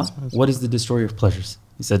Rasulullah, what is the destroyer of pleasures?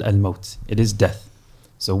 He said, Al-Maut. It is death.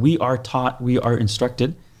 So we are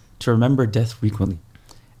instructed to remember death frequently.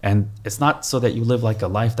 And it's not so that you live like a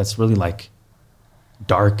life that's really like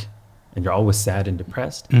dark and you're always sad and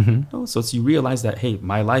depressed. Mm-hmm. No, so it's you realize that, hey,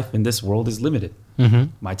 my life in this world is limited.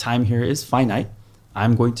 My time here is finite.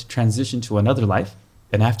 I'm going to transition to another life,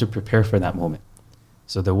 and I have to prepare for that moment.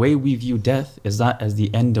 So the way we view death is not as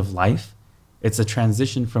the end of life. It's a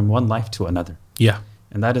transition from one life to another. Yeah.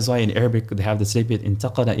 And that is why in Arabic they have the statement,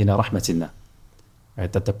 intaqala ila rahmatillah.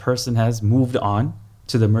 Right? That the person has moved on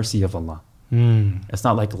to the mercy of Allah. It's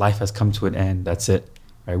not like life has come to an end. That's it.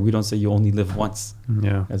 Right? We don't say you only live once.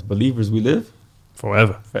 Yeah. As believers, we live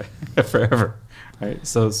Forever. forever. Right?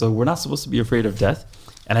 So we're not supposed to be afraid of death.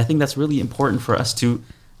 And I think that's really important for us to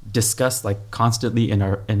discuss like constantly in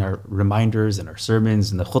our reminders and our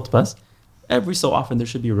sermons and the khutbahs. Every so often there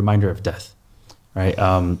should be a reminder of death. Right?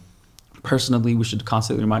 Personally, we should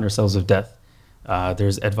constantly remind ourselves of death.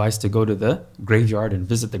 There's advice to go to the graveyard and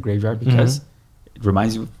visit the graveyard because it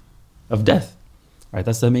reminds you of death. Right?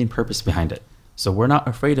 That's the main purpose behind it. So we're not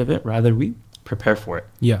afraid of it, rather we prepare for it.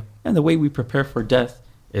 Yeah. And the way we prepare for death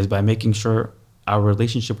is by making sure our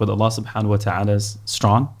relationship with Allah subhanahu wa ta'ala is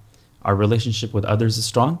strong, our relationship with others is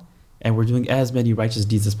strong, and we're doing as many righteous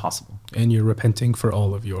deeds as possible. And you're repenting for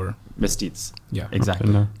all of your Misdeeds. Yeah.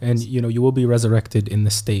 Exactly. And you will be resurrected in the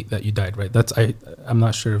state that you died, right? That's I'm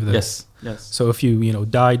not sure of this. Yes. So if you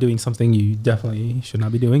die doing something you definitely should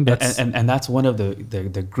not be doing, that's And that's one of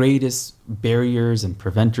the greatest barriers and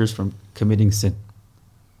preventers from committing sin.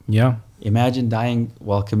 yeah. Imagine dying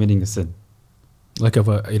while committing a sin. Like of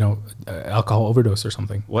a alcohol overdose or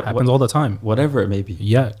something. What happens all the time. Whatever it may be.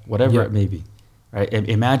 Yeah. Whatever Yeah. it may be. Right?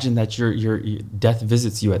 Imagine that your death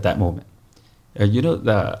visits you at that moment.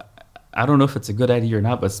 I don't know if it's a good idea or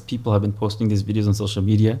not, but people have been posting these videos on social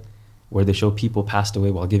media where they show people passed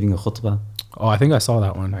away while giving a khutbah. Oh, I think I saw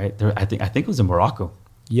that one. Right? I think it was in Morocco.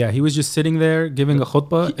 Yeah, he was just sitting there giving a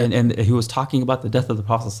khutbah. And he was talking about the death of the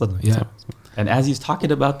Prophet ﷺ. Yeah. And as he's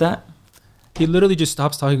talking about that, He literally just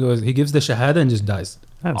stops talking. He gives the shahada and just dies.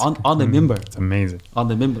 on the minbar. It's amazing. On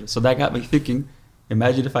the minbar. So that got me thinking,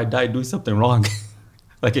 imagine if I died doing something wrong.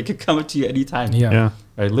 Like it could come up to you anytime. Yeah.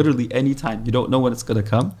 Right? Literally anytime. You don't know when it's going to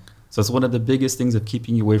come. So it's one of the biggest things of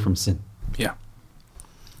keeping you away from sin. Yeah.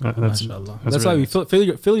 Mashallah. That's why we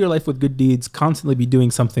fill your life with good deeds. Constantly be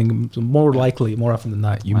doing something. More likely, more often than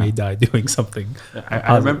not, you may die doing something.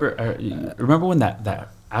 I remember when that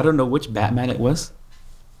I don't know which Batman it was.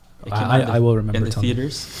 It came out I will remember in the Tell me.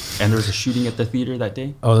 theaters, and there was a shooting at the theater that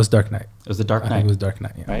day. Oh, that's Dark Knight. It was the Dark I Knight. think it was Dark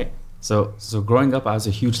Knight. Yeah. Right. So growing up, I was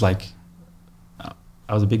a huge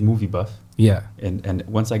I was a big movie buff, Yeah. and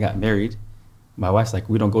once I got married, my wife's like,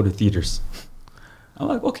 we don't go to theaters. I'm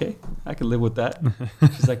like, okay, I can live with that.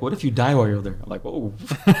 She's like, what if you die while you're there? I'm like, whoa.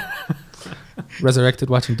 Resurrected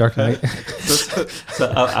watching Dark Knight.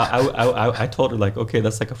 So I told her like, okay,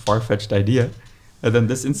 that's like a far-fetched idea. And then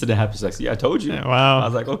this incident happens. She's like, see, I told you. Yeah, wow. I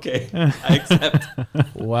was like, okay, I accept.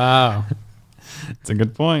 Wow. It's a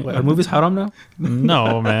good point. Wait, are movies haram now?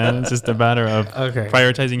 No, man. It's just a matter of Okay.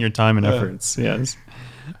 prioritizing your time and efforts. Yes.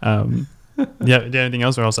 Do you have anything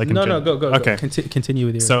else, or else I can? No, go. Okay. Continue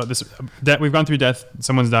with your. So we've gone through death.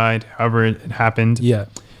 Someone's died. However, it happened. Yeah.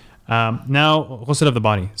 Now, ghusl of the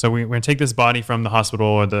body. So we're gonna take this body from the hospital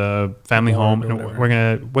or the family Or home, and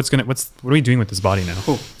whatever. what are we doing with this body now?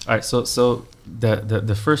 Cool. All right. So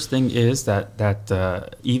the first thing is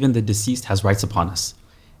that even the deceased has rights upon us,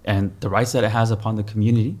 and the rights that it has upon the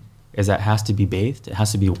community is that it has to be bathed, it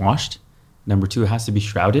has to be washed. Number 2, it has to be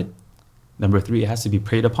shrouded. Number 3, it has to be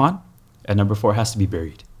prayed upon, and number 4, it has to be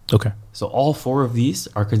buried. Okay. So all 4 of these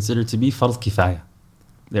are considered to be fard kifaya.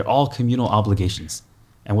 They're all communal obligations.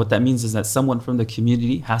 And what that means is that someone from the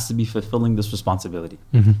community has to be fulfilling this responsibility.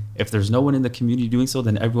 Mm-hmm. If there's no one in the community doing so,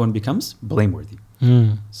 then everyone becomes blameworthy.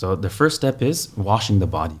 So the first step is washing the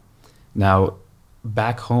body. Now,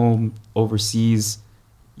 back home, overseas,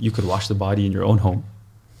 you could wash the body in your own home,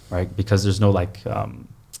 right? Because there's no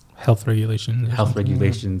Health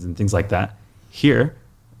regulations. and things like that. Here,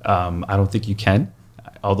 I don't think you can.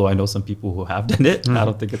 Although I know some people who have done it. I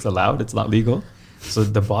don't think it's allowed. It's not legal. So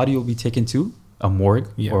the body will be taken to a morgue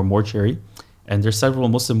or a mortuary. And there's several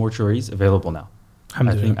Muslim mortuaries available now.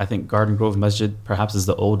 I think Garden Grove Masjid perhaps is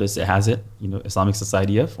the oldest. It has it, Islamic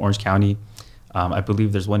Society of Orange County. I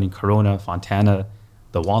believe there's one in Corona, Fontana.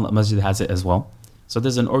 The Walnut Masjid has it as well. So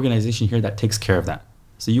there's an organization here that takes care of that.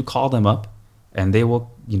 So you call them up and they will,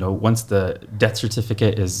 once the death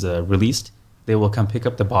certificate is released, they will come pick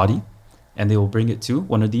up the body and they will bring it to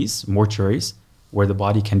one of these mortuaries where the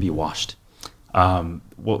body can be washed.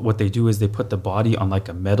 What they do is they put the body on like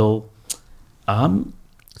a metal...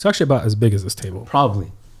 It's actually about as big as this table.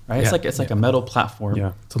 Probably, right? Yeah, It's like a metal platform.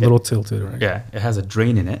 Yeah. It's a little tilted, right? Yeah, it has a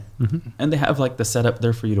drain in it. And they have like the setup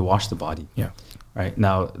there for you to wash the body. Yeah. Right.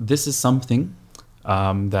 Now, this is something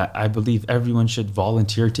that I believe everyone should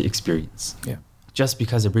volunteer to experience. Yeah. Just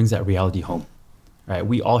because it brings that reality home. right?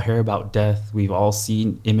 We all hear about death. We've all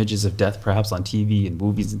seen images of death, perhaps on TV and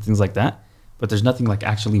movies and things like that. But there's nothing like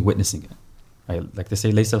actually witnessing it, right? Like they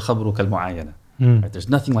say, ليس الخبر كالمعاينة. Right? There's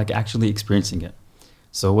nothing like actually experiencing it.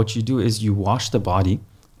 So what you do is you wash the body,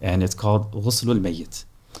 and it's called غسل الميت.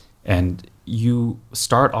 And you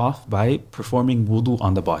start off by performing wudu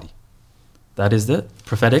on the body. That is the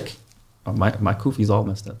prophetic. Oh, my kufi's all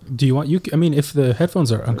messed up. Do you want you? I mean, if the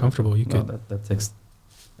headphones are uncomfortable, you No, could. that takes.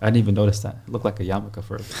 I didn't even notice that. It looked like a yarmulke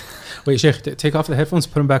for. Wait, Sheikh, take off the headphones,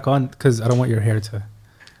 put them back on, because I don't want your hair to.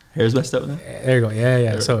 Hair's messed up now. There you go.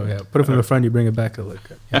 Yeah. So put it from the front. You bring it back. It'll look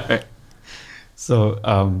good. Yeah. Alright.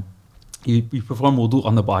 So you perform wudu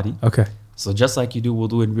on the body. Okay. So just like you do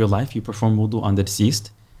wudu in real life, you perform wudu on the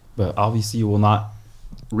deceased, but obviously you will not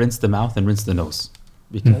rinse the mouth and rinse the nose,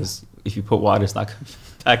 because if you put water, it's not going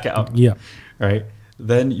to back out. Yeah. Right?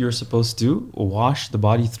 Then you're supposed to wash the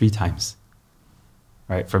body 3 times.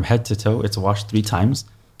 Right? From head to toe, it's washed 3 times.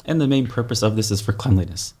 And the main purpose of this is for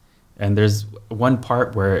cleanliness. And there's one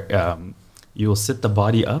part where you'll sit the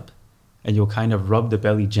body up and you'll kind of rub the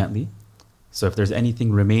belly gently. So if there's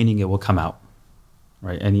anything remaining, it will come out.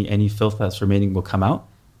 Right? Any filth that's remaining will come out.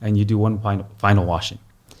 And you do one final washing.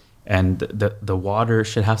 And the water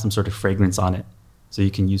should have some sort of fragrance on it. So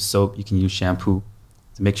you can use soap, you can use shampoo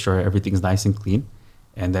to make sure everything's nice and clean.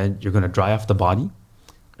 And then you're going to dry off the body.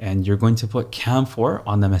 And you're going to put camphor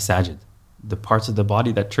on the masajid, the parts of the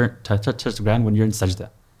body that touch the ground when you're in sajda.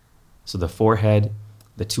 So the forehead,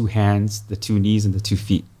 the 2 hands, the 2 knees, and the 2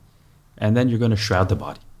 feet. And then you're going to shroud the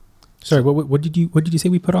body. Sorry, what did you say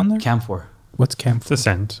we put on there? Camphor. What's camphor? It's a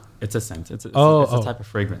scent. It's a scent. It's a type of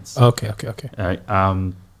fragrance. Okay. All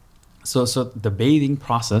right. So the bathing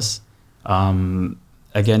process,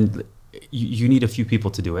 again, you need a few people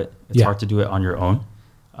to do it. It's hard to do it on your own.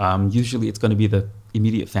 Usually it's going to be the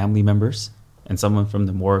immediate family members and someone from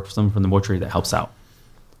the mortuary that helps out.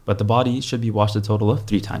 But the body should be washed a total of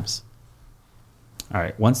 3 times. All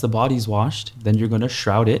right. Once the body's washed, then you're going to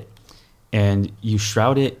shroud it, and you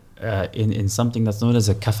shroud it in something that's known as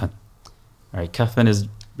a kafan. All right. Kafan is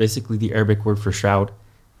basically the Arabic word for shroud,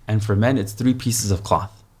 and for men it's 3 pieces of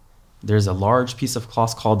cloth. There's a large piece of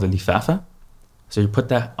cloth called the lifafa. So you put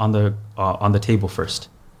that on the table first.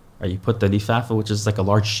 Right? You put the lifafa, which is like a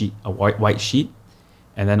large sheet, a white sheet,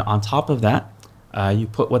 and then on top of that, you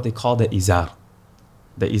put what they call the izar.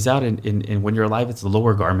 The izar in when you're alive, it's the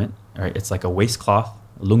lower garment. Right? It's like a waistcloth,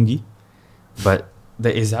 a lungi, but the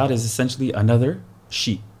izar is essentially another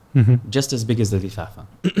sheet, just as big as the lifafa.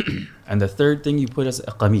 And the third thing you put is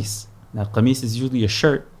a qamis. Now, qamis is usually a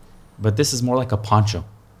shirt, but this is more like a poncho.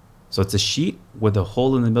 So it's a sheet with a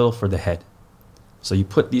hole in the middle for the head. So you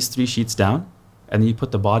put these 3 sheets down, and then you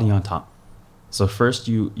put the body on top. So first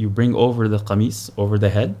you bring over the qamis over the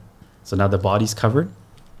head. So now the body's covered.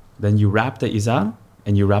 Then you wrap the izar,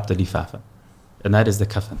 and you wrap the lifafa. And that is the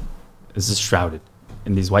kafan. It's just shrouded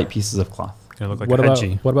in these white pieces of cloth. Gonna look like what a about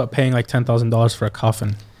hedgie. what about paying like $10,000 for a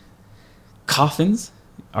coffin? Coffins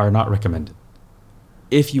are not recommended.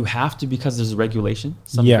 If you have to, because there's a regulation,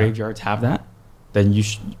 some graveyards have that, then you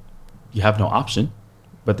have no option.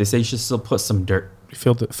 But they say you should still put some dirt.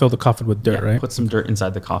 Fill the coffin with dirt, right? Put some dirt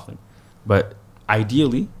inside the coffin. But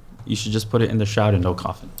ideally, you should just put it in the shroud and no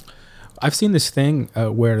coffin. I've seen this thing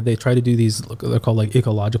where they try to do these. They're called like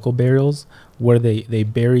ecological burials, where they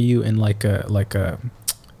bury you in like a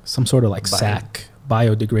some sort of like sack,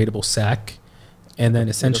 biodegradable sack, and then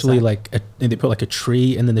essentially and they put like a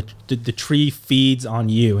tree, and then the tree feeds on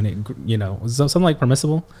you, and it is that something like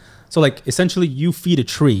permissible. So like essentially you feed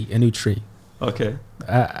a new tree. Okay.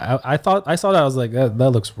 I thought I saw that, I was like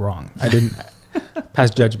that looks wrong. I didn't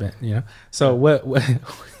pass judgment, So what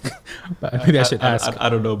maybe I should ask. I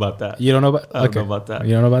don't know about that. You don't know about? I don't know about that.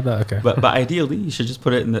 You don't know about that? Okay. But ideally, you should just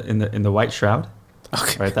put it in the white shroud.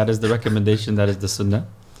 Okay. Right. That is the recommendation. That is the sunnah.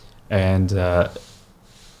 And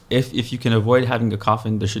if you can avoid having a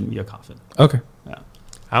coffin, there shouldn't be a coffin. Okay. Yeah.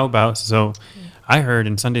 How about, so I heard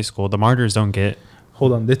in Sunday school, the martyrs don't get...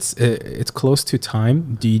 Hold on. It's close to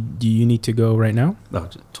time. Do you need to go right now? No,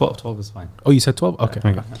 12. 12 is fine. Oh, you said 12?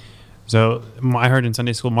 Okay. So I heard in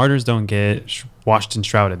Sunday school, martyrs don't get washed and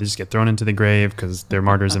shrouded. They just get thrown into the grave because they're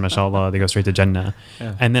martyrs and mashallah, they go straight to Jannah.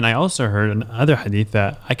 Yeah. And then I also heard another hadith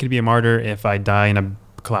that I could be a martyr if I die in a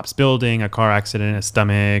collapsed building, a car accident, a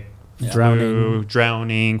stomach,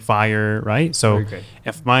 drowning, fire, right? So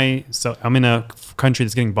if I'm in a country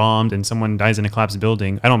that's getting bombed and someone dies in a collapsed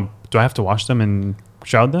building, do I have to wash them and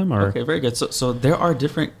shroud them? Or? Okay, very good. So there are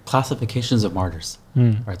different classifications of martyrs.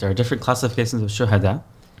 Right? There are different classifications of shuhada.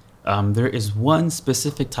 There is one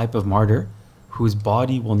specific type of martyr whose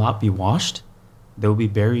body will not be washed. They will be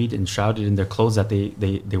buried and shrouded in their clothes that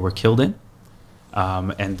they were killed in.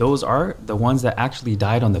 And those are the ones that actually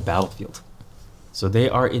died on the battlefield. So they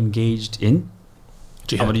are engaged in,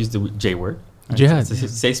 I'm going to use the J word. Right? Jihad. So it's a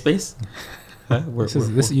safe space. Huh?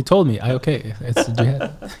 You told me. Okay. It's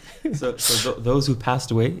jihad. So those who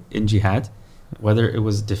passed away in jihad, whether it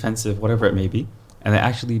was defensive, whatever it may be, and they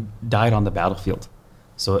actually died on the battlefield.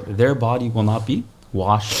 So their body will not be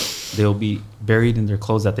washed. They'll be buried in their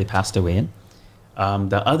clothes that they passed away in.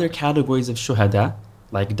 The other categories of shuhada,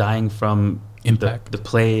 like dying from Impact. the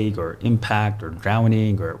plague or impact or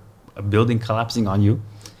drowning or a building collapsing on you,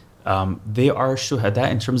 they are shuhada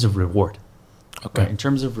in terms of reward. Okay. Right? In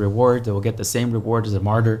terms of reward, they will get the same reward as a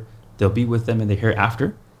martyr. They'll be with them in the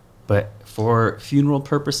hereafter. But for funeral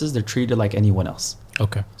purposes, they're treated like anyone else.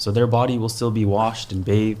 Okay. So their body will still be washed and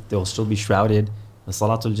bathed. They will still be shrouded. The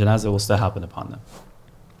salatul janazah will still happen upon them.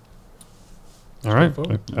 All right.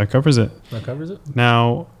 That covers it. That covers it.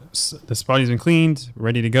 Now, this body's been cleaned,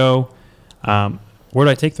 ready to go. Where do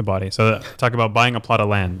I take the body? So talk about buying a plot of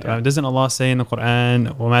land. Doesn't Allah say in the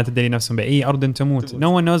Quran, وَمَا تَدْرِي نَفْسٌ بِأَيِّ أَرْضٍ تَمُوتُ?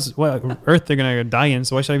 No one knows what earth they're going to die in,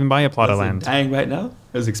 so why should I even buy a plot of land? Dying right now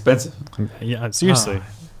is expensive. Yeah, seriously.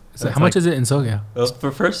 So how much is it in Soga? Well,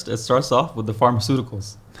 for first, it starts off with the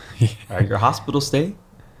pharmaceuticals. All right, your hospital stay.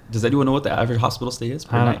 Does anyone know what the average hospital stay is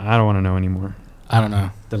per night? I don't want to know anymore. I don't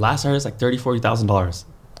know. The last I heard is like $30,000-$40,000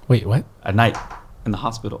 Wait, what? a night in the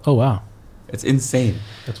hospital. Oh, wow. It's insane.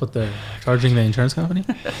 That's what they're charging the insurance company?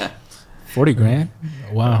 40 grand?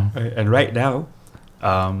 Wow. Right, and right now,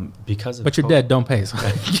 because of But you're COVID, dead, don't pay. So.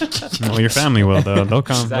 Well, your family will, though. They'll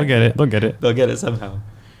come. Exactly. They'll get it. They'll get it somehow.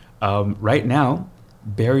 Right now,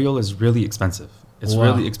 burial is really expensive. It's Wow.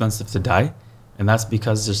 really expensive to die. And that's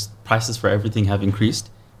because there's prices for everything have increased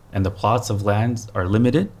and the plots of land are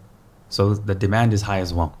limited. So the demand is high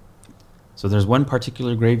as well. So there's one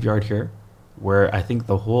particular graveyard here where I think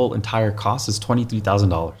the whole entire cost is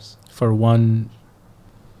 $23,000. For one.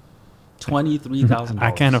 $23,000.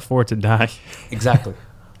 I can't afford to die. Exactly.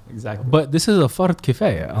 But this is a fard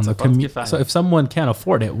kifaya on the a fard community. kifaya. So if someone can't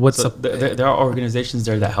afford it, what's So up? there are organizations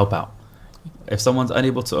there that help out. If someone's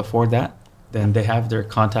unable to afford that, then they have their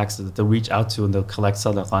contacts that they'll reach out to and they'll collect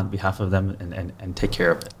sadaqah on behalf of them and take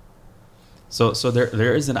care of it. So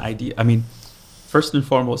there is an idea. I mean, first and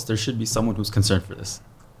foremost, there should be someone who's concerned for this.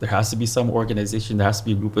 There has to be some organization, there has to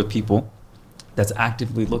be a group of people that's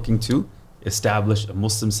actively looking to establish a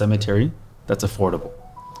Muslim cemetery that's affordable.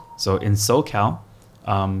 So in SoCal,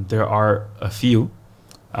 there are a few.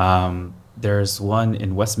 There's one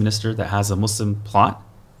in Westminster that has a Muslim plot,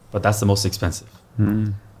 but that's the most expensive.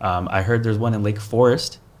 I heard there's one in Lake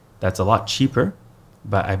Forest that's a lot cheaper,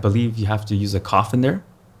 but I believe you have to use a coffin there,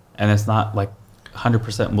 and it's not like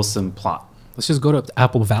 100% Muslim plot. Let's just go to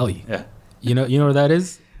Apple Valley. Yeah. You know where that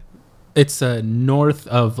is? It's north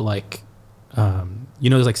of like,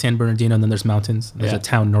 there's like San Bernardino and then there's mountains. There's Yeah. a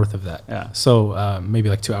town north of that. Yeah. So maybe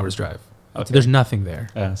like 2 hours drive. Okay. There's nothing there.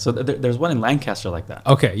 Yeah. So there's one in Lancaster like that.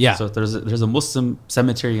 Okay, yeah. So there's a Muslim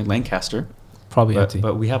cemetery in Lancaster, Probably empty.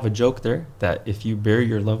 but we have a joke there that if you bury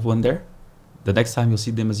your loved one there, the next time you'll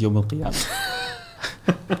see them is Yawm al-Qiyamah.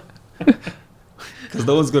 Because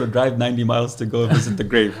no one's going to drive 90 miles to go visit the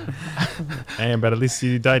grave. Hey, but at least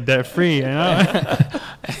you died debt free, you know?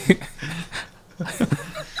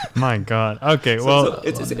 My God. Okay, well, So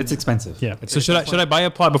it's expensive. yeah. It's So should I buy a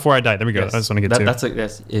plot before I die? There we go. Yes. I just want to get to.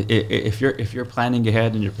 Yes. If you're planning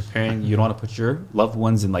ahead and you're preparing, you don't want to put your loved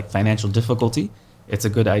ones in like financial difficulty. It's a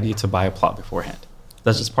good idea to buy a plot beforehand.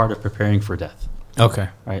 That's just part of preparing for death, Okay.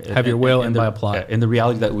 right? Have your will and the, buy a plot. In the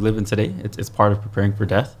reality that we live in today, it's part of preparing for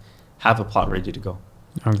death. Have a plot ready to go.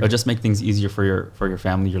 Okay. It'll just make things easier for your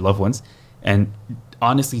family, your loved ones. And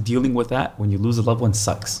honestly, dealing with that when you lose a loved one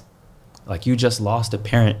sucks. Like you just lost a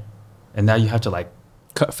parent, and now you have to like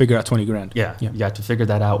Figure out 20 grand. you have to figure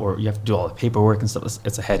that out, or you have to do all the paperwork and stuff.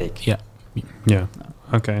 It's a headache. Yeah. Yeah.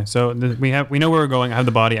 Okay. So we know where we're going. I have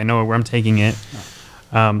the body. I know where I'm taking it.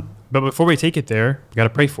 But before we take it there, we got to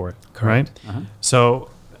pray for it. Correct. Uh-huh. So,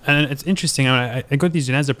 and it's interesting. I go to these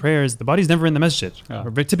janazah prayers. The body's never in the masjid. Yeah.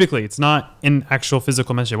 But typically, it's not in actual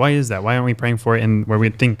physical masjid. Why is that? Why aren't we praying for it in where we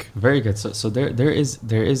think? Very good. So there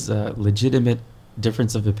is a legitimate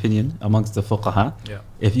difference of opinion amongst the fuqaha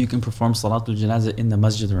if you can perform salatul janazah in the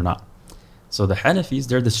masjid or not. So the Hanafis,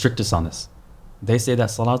 they're the strictest on this. They say that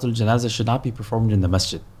salatul janazah should not be performed in the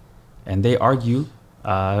masjid, and they argue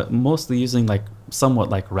mostly using like somewhat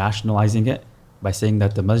like rationalizing it by saying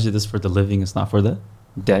that the masjid is for the living, it's not for the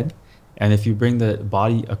dead. And if you bring the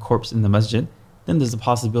body, a corpse in the masjid, then there's a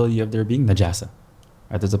possibility of there being najasa.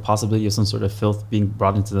 Right? There's a possibility of some sort of filth being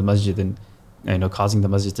brought into the masjid and causing the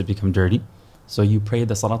masjid to become dirty. So you pray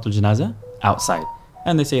the salatul janazah outside.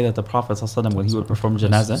 And they say that the Prophet ﷺ, when he would perform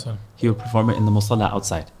janazah, he would perform it in the musalla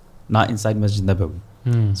outside, not inside Masjid Nabawi.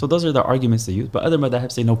 So those are the arguments they use. But other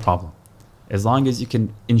madhab say no problem. As long as you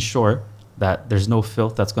can ensure that there's no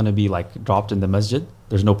filth that's going to be like dropped in the masjid,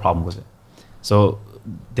 there's no problem with it. So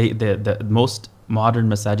the most modern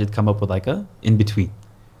masajid come up with like a in between.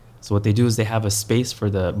 So what they do is they have a space for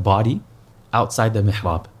the body outside the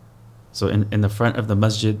mihrab. So in the front of the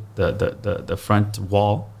masjid, the front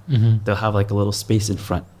wall, they'll have like a little space in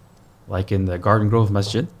front. Like in the Garden Grove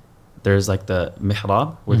Masjid, there's like the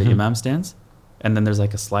mihrab where the imam stands, and then there's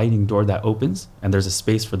like a sliding door that opens, and there's a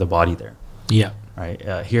space for the body there. Yeah.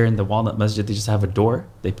 Right. Here in the Walnut Masjid, they just have a door.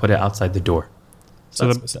 They put it outside the door.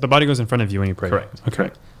 So the body goes in front of you when you pray. Correct. Okay.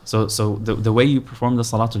 Correct. So the way you perform the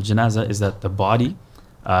Salatul Janazah is that the body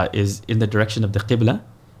is in the direction of the Qibla,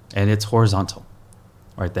 and it's horizontal.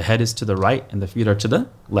 Right. The head is to the right, and the feet are to the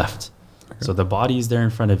left. Okay. So the body is there in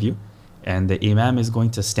front of you, and the Imam is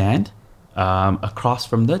going to stand across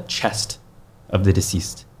from the chest of the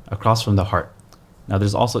deceased, across from the heart. Now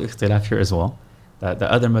there's also ikhtilaf here as well. The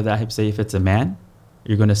other madhahib say if it's a man,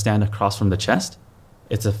 you're going to stand across from the chest.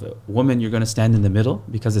 It's a woman, you're going to stand in the middle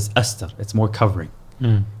because it's astar, it's more covering.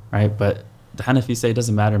 Right? But the Hanafi say it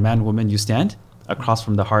doesn't matter, man, woman, you stand across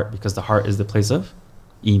from the heart because the heart is the place of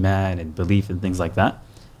iman and belief and things like that.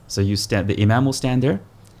 So you stand, the imam will stand there,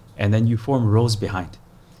 and then you form rows behind.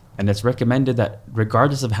 And it's recommended that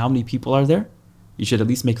regardless of how many people are there, you should at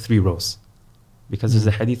least make 3 rows. Because there's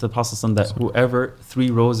a hadith of the Prophet that whoever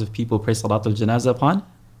 3 rows of people pray Salatul Janazah upon,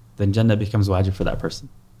 then Jannah becomes wajib for that person.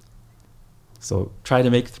 So try to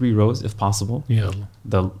make 3 rows if possible. Yeah.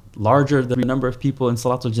 The larger the number of people in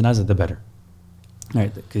Salatul Janazah, the better.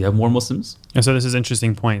 Right? Because you have more Muslims. And so this is an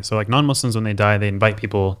interesting point. So like non-Muslims, when they die, they invite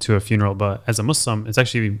people to a funeral. But as a Muslim, it's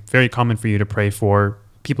actually very common for you to pray for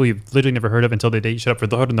people you've literally never heard of until the day you shut up for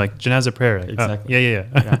dhuhr and like Janazah prayer. Like, Exactly.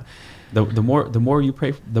 Yeah. The more you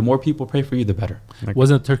pray, the more people pray for you, the better. Like,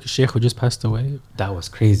 Wasn't a Turkish sheikh who just passed away? That was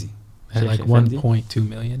crazy. Had like Sheikh Effendi? 1.2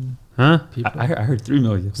 million huh? people. I heard 3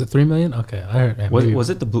 million. Was it 3 million? Okay, I heard. Was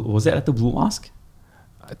it at the Blue Mosque?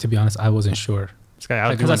 To be honest, I wasn't sure. This guy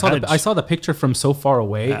out Because doing I saw the picture from so far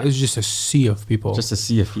away. Yeah. It was just a sea of people. Just a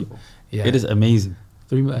sea of people. yeah. It is amazing.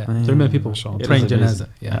 3 million people Mashallah. It praying is amazing. janazah.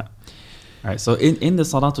 Yeah. All right. So in the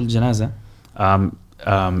Salatul Janazah,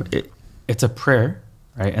 it's a prayer,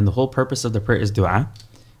 right? And the whole purpose of the prayer is dua.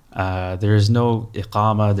 There is no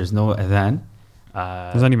iqama. There's no adhan.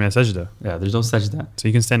 There's not even a sajda. Yeah. There's no sajda. So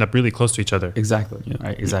you can stand up really close to each other. Exactly. Yeah.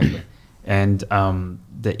 Right. Exactly. And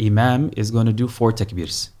the imam is going to do 4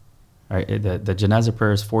 takbirs. Right. The janazah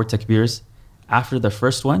prayer is 4 takbirs. After the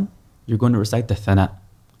first one, you're going to recite the thana,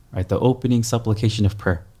 right? The opening supplication of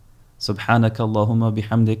prayer. سبحانك اللهم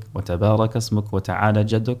بحمدك وتبارك اسمك وتعالى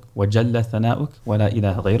جدك وجل ثناؤك ولا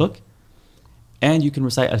إله غيرك. And you can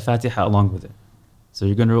recite Al-Fatiha along with it. So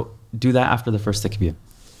you're going to do that after the first takbir.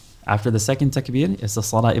 After the second takbir, it's the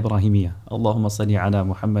Salah Ibrahimiyya. Allahumma salli ala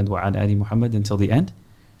Muhammad wa ala ali Muhammad until the end.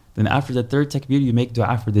 Then after the third takbir, you make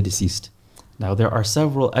dua for the deceased. Now there are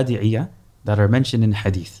several adiyah that are mentioned in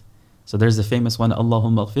hadith. So there's the famous one,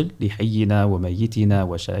 Allahumma ghfir li hayyina wa mayyitina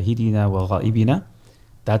wa shahidina wa ghaibina.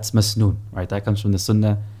 That's masnoon, right? That comes from the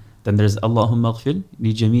sunnah. Then there's Allahumma ghfir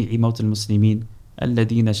li jami'i mawt al-muslimin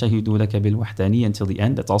alladhina shahidu laka bil wahdani until the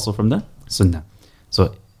end. That's also from the sunnah.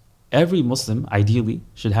 So every Muslim ideally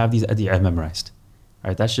should have these adiyah memorized.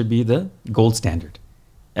 Right? That should be the gold standard.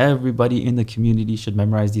 Everybody in the community should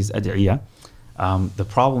memorize these adiyah. The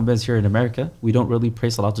problem is here in America, we don't really pray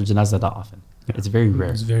Salatul Janazah that often. Yeah. It's very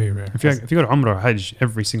rare. It's very rare. If you go to Umrah or Hajj,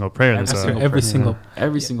 every single prayer, Every there's single a, Every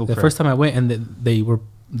prayer. single prayer. The first time I went and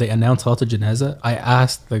they announced Salatul Janazah, I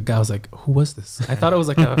asked the guy, I was like, who was this? I thought it was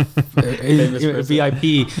like a VIP.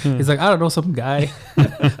 He's like, I don't know, some guy.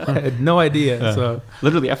 I had no idea. So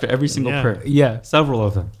literally after every single Yeah. prayer. yeah. Several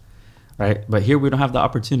of them. Right? But here we don't have the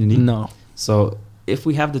opportunity. No. So if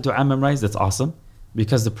we have the dua memorized, that's awesome.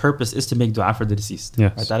 Because the purpose is to make dua for the deceased.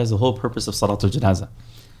 Yes. Right? That is the whole purpose of Salatul Janazah.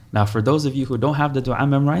 Now for those of you who don't have the dua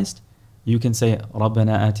memorized, you can say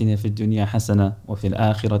رَبَّنَا آتِنَا فِي الدُّنْيَا حَسَنَةً وَفِي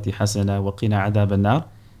الْآخِرَةِ حَسَنَةً وَقِنَا عَذَابَ النَّارِ.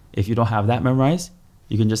 If you don't have that memorized,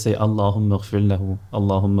 you can just say اللهم اغفر له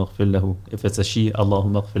اللهم اغفر له. If it's a she,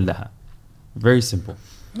 اللهم اغفر لها. Very simple.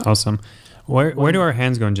 awesome. Where do our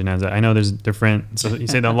hands go in janazah? I know there's different. So you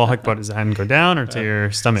say the Allahu Akbar, does the hand go down or to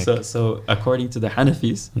your stomach? So according to the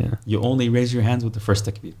Hanafis, Yeah. you only raise your hands with the first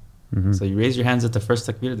takbir. Mhm. So you raise your hands at the first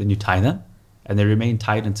takbir, then you tie them, and they remain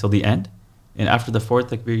tied until the end. And after the fourth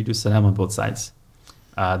takbir, you do salam on both sides.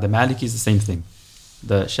 The Malikis, the same thing.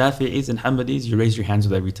 The Shafi'is and Hanbalis, you raise your hands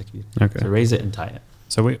with every takbir. Okay. So raise it and tie it.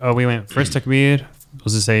 So we went first takbir,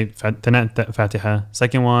 we'll just say Fatiha.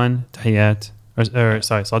 Second one, Tahiyyat.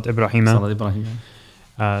 Sorry, Salat Ibrahim. Salat Ibrahim.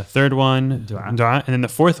 Third one, Dua. and then the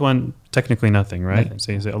fourth one, technically nothing, right? Nothing.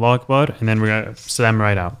 So you say Allah Akbar, and then we're gonna salam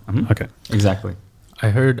right out. Mhm. Okay. Exactly. I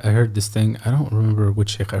heard this thing. I don't remember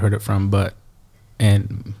which sheikh I heard it from,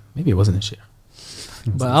 and maybe it wasn't a sheikh.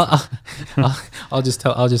 But I'll just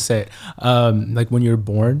say it. Like when you're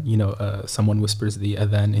born, someone whispers the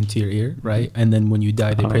adhan into your ear, right? And then when you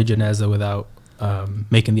die, they pray janazah without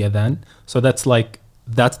making the adhan. So that's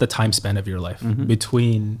the time span of your life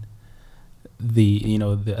between the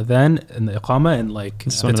adhan and the iqama and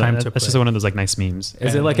the time to pray. That's just one of those like nice memes.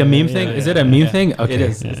 Is it like a meme thing? Is it a meme thing? Okay. It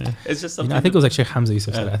is. Yeah. It's just something. I think it was like Sheikh Hamza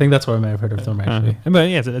Yusuf said it. I think that's where I might have heard it from actually. But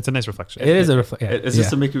yeah, it's a nice reflection. It is a reflection. Yeah. It's just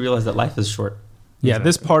to make you realize that life is short. Yeah,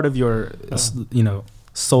 this part of your,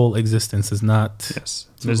 soul existence is not. Yes.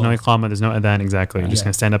 There's no iqama, there's no adhan, exactly. You're just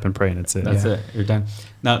going to stand up and pray and that's it. That's it. You're done.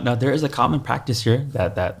 Now there is a common practice here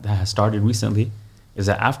that has started recently, is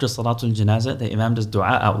that after Salatul Janazah, the Imam does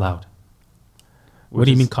dua out loud. What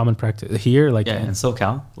do you mean common practice? Here? In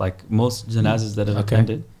SoCal, like most janazahs that I've Okay.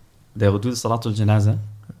 attended, they will do the Salatul Janazah,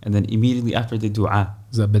 and then immediately after they dua.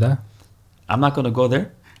 Is that bid'ah? I'm not going to go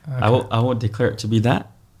there. Okay. I won't declare it to be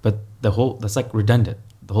that, but that's like redundant.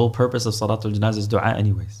 The whole purpose of Salatul Janazah is dua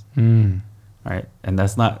anyways. Right? And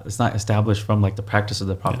it's not established from like the practice of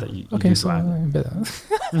the Prophet that you Okay, do so dua. bid'ah.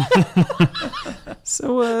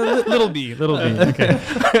 So little b. Okay.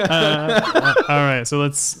 All right. So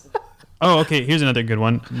let's. Oh, okay. Here's another good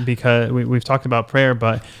one because we've talked about prayer,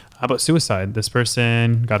 but how about suicide? This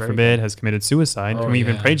person, God forbid, has committed suicide. Oh, and we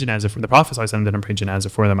even yeah. pray janazah for the Prophet ﷺ didn't pray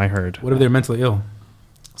janazah for them. I heard. What if they're mentally ill?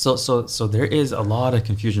 So there is a lot of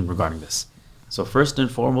confusion regarding this. So first and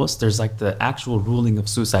foremost, there's like the actual ruling of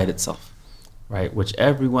suicide itself, right? Which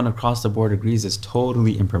everyone across the board agrees is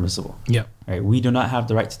totally impermissible. Yeah. Right? We do not have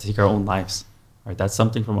the right to take our own lives. Right? That's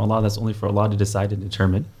something from Allah that's only for Allah to decide and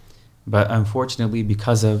determine. But unfortunately,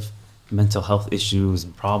 because of mental health issues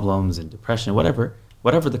and problems and depression, whatever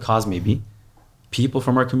the cause may be, people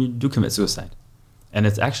from our community do commit suicide. And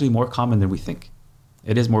it's actually more common than we think.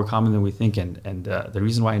 It is more common than we think. And the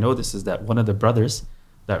reason why I know this is that one of the brothers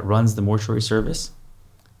that runs the mortuary service,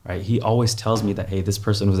 right, he always tells me that, hey, this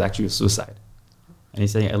person was actually a suicide. And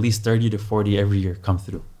he's saying at least 30 to 40 every year come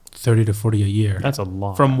through. 30 to 40 a year. That's a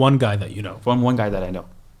lot. From one guy that you know. From one guy that I know.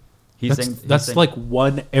 He's saying like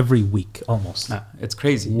one every week almost. It's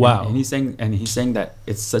crazy. Wow. And he's saying that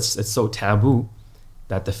it's so taboo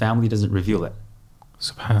that the family doesn't reveal it.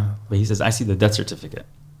 Subhanallah. But he says, I see the death certificate.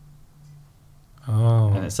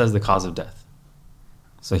 Oh. And it says the cause of death.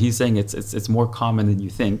 So he's saying it's more common than you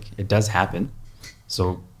think. It does happen.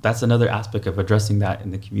 So that's another aspect of addressing that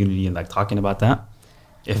in the community and like talking about that.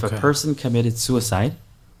 If a person committed suicide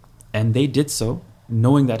and they did so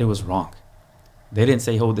knowing that it was wrong, they didn't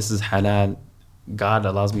say, oh, this is halal, God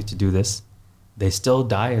allows me to do this. They still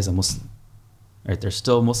die as a Muslim. Right? They're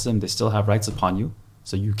still Muslim. They still have rights upon you.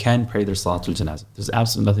 So you can pray their Salatul Janazah. There's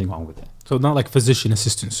absolutely nothing wrong with it. So not like physician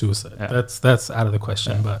assistant suicide. Yeah. That's out of the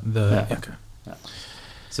question. Yeah. But okay. Yeah.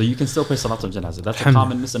 So you can still pray Salatul Janazah. That's a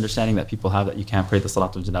common misunderstanding that people have, that you can't pray the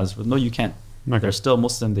Salatul Janazah. But no, you can. Okay. They're still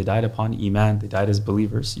Muslim. They died upon Iman. They died as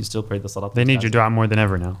believers. You still pray the Salatul Janazah. They need your dua more than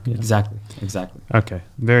ever now. Yeah. Exactly. Okay.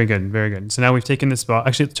 Very good. So now we've taken this spot.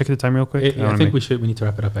 Actually, check the time real quick. I think we need to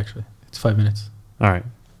wrap it up actually. It's 5 minutes. All right.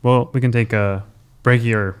 Well, we can take a break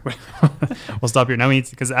here. We'll stop here. Now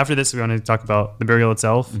because after this, we want to talk about the burial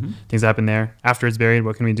itself, things that happen there. After it's buried,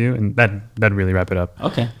 what can we do? And that'd really wrap it up.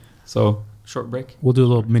 Okay. So short break. We'll do a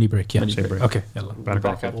little mini break. Yeah. Mini break. Okay.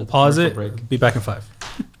 We'll Pause it. Be back in 5.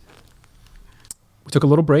 We took a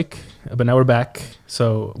little break, but now we're back.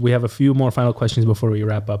 So we have a few more final questions before we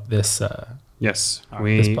wrap up this. Yes.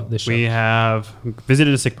 this show. We have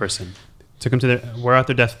visited a sick person. Took them we're at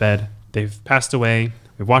their deathbed. They've passed away.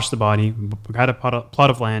 We've washed the body. We've had a plot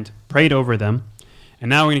of land, prayed over them. And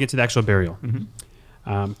now we're going to get to the actual burial.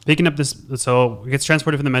 Picking up this, so it gets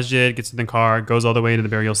transported from the masjid, gets in the car, goes all the way to the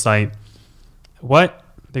burial site. They're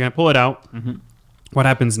going to pull it out. What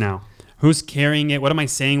happens now? Who's carrying it? What am I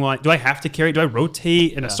saying? Do I have to carry it? Do I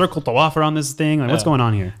rotate in a circle tawaf around this thing? Like, what's going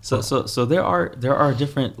on here? So there are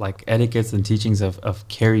different like etiquettes and teachings of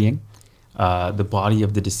carrying the body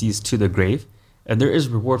of the deceased to the grave, and there is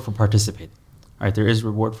reward for participating. Right, there is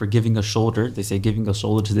reward for giving a shoulder. They say giving a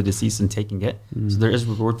shoulder to the deceased and taking it. So there is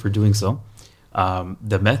reward for doing so.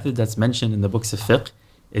 The method that's mentioned in the books of fiqh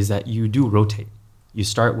is that you do rotate. You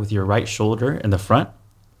start with your right shoulder in the front,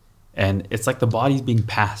 and it's like the body's being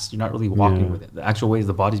passed. You're not really walking with it. The actual way is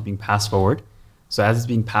the body's being passed forward. So as it's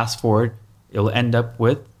being passed forward, it'll end up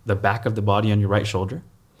with the back of the body on your right shoulder.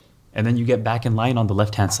 And then you get back in line on the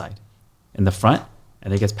left-hand side in the front,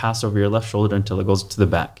 and it gets passed over your left shoulder until it goes to the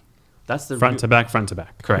back. That's the Front to back, front to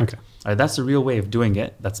back. Correct. Okay. All right, that's the real way of doing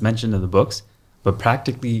it. That's mentioned in the books, but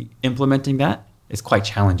practically implementing that is quite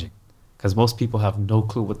challenging because most people have no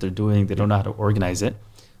clue what they're doing. They don't know how to organize it.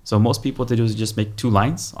 So most people, what they do is just make 2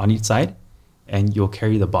 lines on each side, and you'll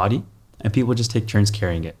carry the body, and people just take turns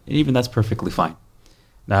carrying it. And even that's perfectly fine.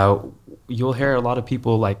 Now, you'll hear a lot of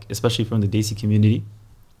people, like especially from the Desi community,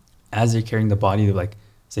 as they're carrying the body, they're like,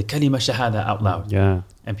 say kalima shahada out loud. Yeah.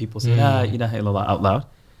 And people say la ilaha illallah out loud.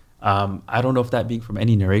 I don't know if that being from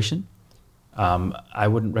any narration. I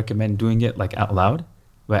wouldn't recommend doing it like out loud,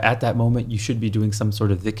 but at that moment you should be doing some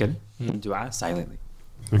sort of dhikr and dua silently,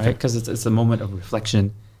 right? Because it's a moment of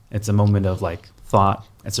reflection. It's a moment of like thought.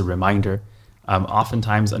 It's a reminder.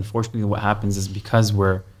 Oftentimes, unfortunately, what happens is because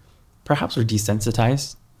we're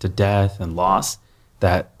desensitized to death and loss,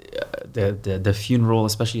 that the funeral,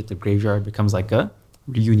 especially at the graveyard, becomes like a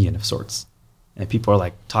reunion of sorts. And people are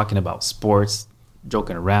like talking about sports,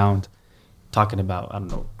 joking around, talking about, I don't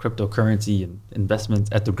know, cryptocurrency and investments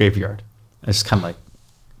at the graveyard. And it's kind of like,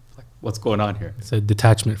 what's going on here? It's a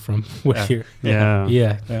detachment from what you're. Yeah.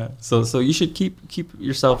 Yeah. So you should keep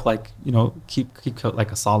yourself like, keep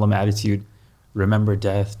like a solemn attitude, remember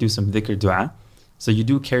death, do some dhikr dua. So you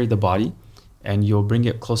do carry the body and you'll bring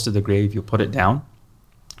it close to the grave, you'll put it down.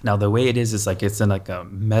 Now the way it is like it's in like a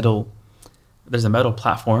metal, there's a metal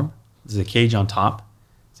platform, there's a cage on top.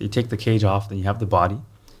 So you take the cage off, then you have the body.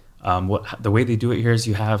 The way they do it here is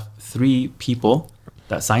you have 3 people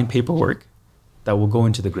that sign paperwork that will go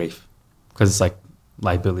into the grave because it's like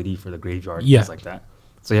liability for the graveyard, things like that.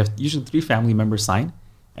 So you have usually 3 family members sign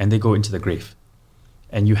and they go into the grave.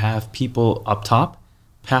 And you have people up top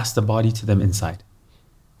pass the body to them inside.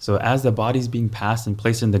 So as the body is being passed and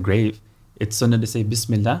placed in the grave, it's sunnah to say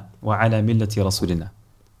Bismillah wa ala millati Rasulillah,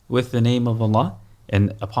 with the name of Allah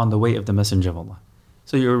and upon the way of the Messenger of Allah.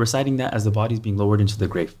 So you're reciting that as the body is being lowered into the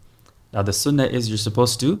grave. Now the sunnah is you're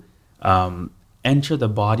supposed to enter the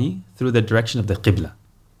body through the direction of the qibla.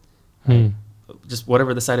 Just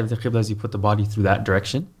whatever the side of the qibla is, you put the body through that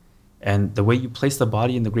direction. And the way you place the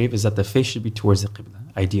body in the grave is that the face should be towards the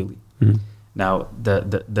qibla, ideally. Now,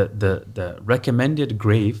 the recommended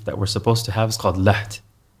grave that we're supposed to have is called laht.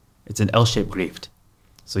 It's an L-shaped grave.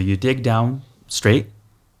 So you dig down straight,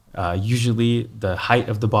 usually the height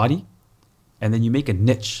of the body, and then you make a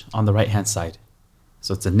niche on the right-hand side.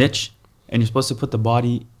 So it's a niche, and you're supposed to put the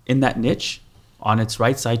body in that niche on its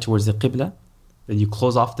right side towards the qibla. Then you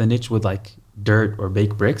close off the niche with like dirt or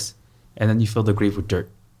baked bricks, and then you fill the grave with dirt.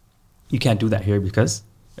 You can't do that here because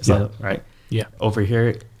it's not, right? Yeah. Over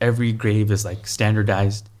here, every grave is like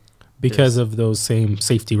standardized. Because of those same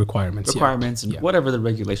safety requirements. And whatever the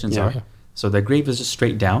regulations are. Yeah. So the grave is just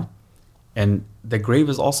straight down. And the grave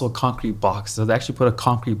is also a concrete box. So they actually put a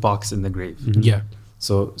concrete box in the grave. Yeah.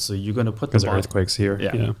 So you're going to put the Because body. of earthquakes here.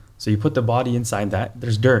 Yeah. So you put the body inside that.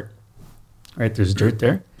 There's dirt. Right? There's dirt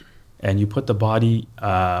there. And you put the body,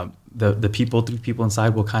 the people, 3 people inside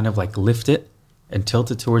will kind of like lift it and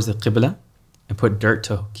tilt it towards the qibla and put dirt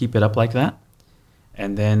to keep it up like that.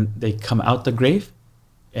 And then they come out the grave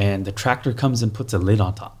and the tractor comes and puts a lid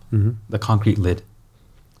on top, the concrete lid.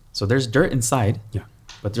 So there's dirt inside,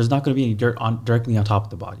 but there's not going to be any dirt directly on top of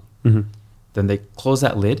the body. Then they close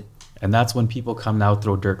that lid, and that's when people come now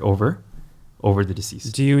throw dirt over the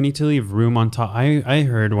deceased. Do you need to leave room on top? I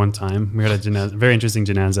heard one time we had a janazah, very interesting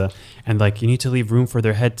janazah, and like you need to leave room for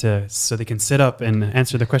their head so they can sit up and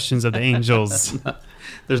answer the questions of the angels.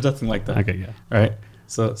 There's nothing like that. Okay, yeah. Right.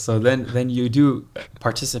 So then you do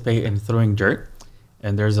participate in throwing dirt,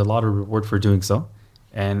 and there's a lot of reward for doing so.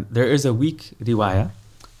 And there is a weak riwayah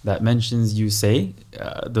that mentions you say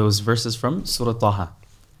those verses from Surah Taha.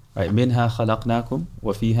 Right. Minha khalaqnakum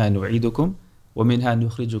wa fiha nu'idukum wa minha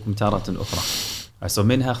nukhrijukum taratan ukhra. Right, so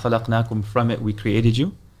minha khalaqnakum, from it we created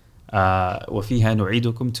you. Wa fiha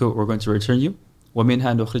nu'idukum, to it we're going to return you. Wa minha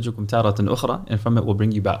nukhrijukum taratan ukhra, and from it we'll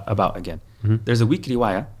bring you about again. There's a weak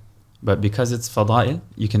riwayah, but because it's fada'il,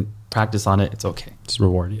 you can practice on it. It's okay. It's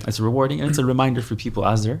reward. Yeah. It's rewarding, and it's a reminder for people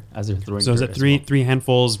as they're throwing. So is it three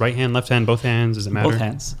handfuls, right hand, left hand, both hands? Does it matter? Both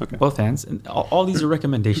hands. Okay. Both hands, and all these are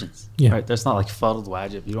recommendations. Yeah. Right. There's not like fard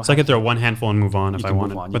wajib. You don't. So I could throw one handful and move on if You I can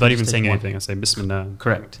wanted, move on. You without can even just saying take one. anything. I say Bismillah.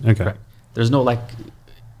 Correct. Okay. Correct. There's no like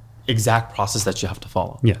exact process that you have to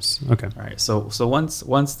follow. Yes. Okay. All right. So once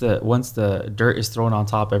the dirt is thrown on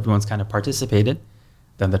top, everyone's kind of participated.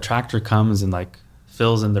 Then the tractor comes and like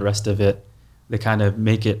fills in the rest of it. They kind of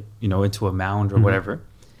make it, into a mound or whatever.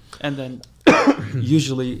 And then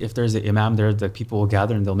usually if there's an imam there, the people will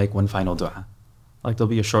gather and they'll make one final dua. Like there'll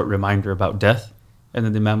be a short reminder about death, and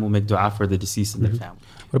then the imam will make dua for the deceased and their family.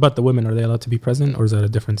 What about the women? Are they allowed to be present, or is that a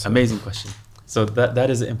difference? Amazing question. So that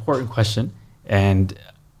is an important question. And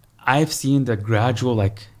I've seen the gradual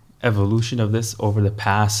like evolution of this over the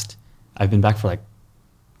past. I've been back for like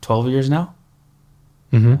 12 years now.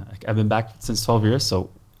 Like I've been back since 12 years. So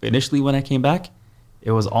initially when I came back,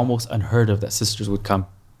 it was almost unheard of that sisters would come.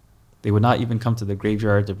 They would not even come to the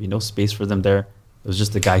graveyard. There'd be no space for them there. It was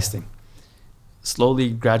just a guy's thing. Slowly,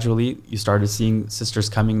 gradually, you started seeing sisters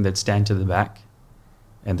coming that stand to the back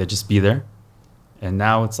and they'd just be there. And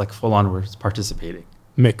now it's like full on we're participating.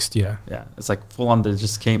 Mixed, yeah. Yeah, it's like full on they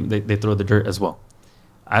just came, they throw the dirt as well.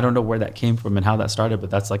 I don't know where that came from and how that started, but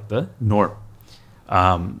that's like the norm.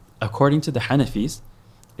 According to the Hanafis,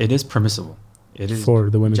 it is permissible. It is For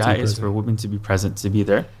the women to be jaiz present. for women to be present, to be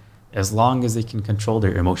there, as long as they can control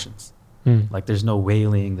their emotions. Like there's no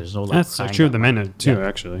wailing, there's no like That's crying true of out the loud. men too, Yeah.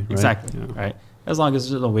 actually. Right? Exactly. Yeah. Right. As long as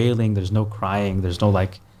there's no wailing, there's no crying, there's no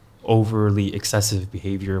like overly excessive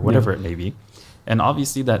behavior, whatever it may be, and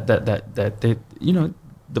obviously that they, you know,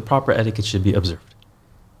 the proper etiquette should be observed.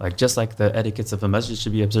 Like just like the etiquettes of a masjid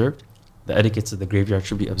should be observed, the etiquettes of the graveyard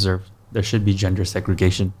should be observed. There should be gender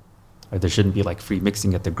segregation. Or there shouldn't be like free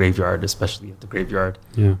mixing at the graveyard, especially at the graveyard.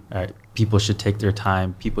 Yeah. People should take their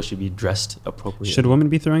time. People should be dressed appropriately. Should women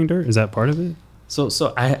be throwing dirt? Is that part of it? So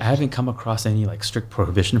I haven't come across any like strict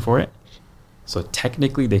prohibition for it. So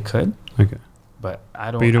technically they could, Okay. but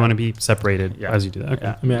I don't. But you don't want to be separated Yeah. as you do that. Okay.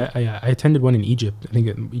 Yeah. I mean, I attended one in Egypt. I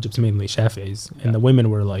think Egypt's mainly Shafi'is, Yeah. and the women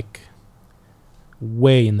were like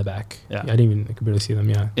way in the back. Yeah. I could barely see them.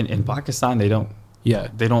 Yeah, In Pakistan, they don't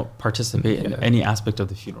participate in Yeah. any aspect of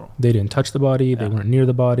the funeral. they didn't touch the body. They Yeah. weren't near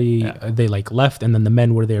the body. Yeah. They like left, and then the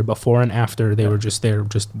men were there before and after. They Yeah. were just there,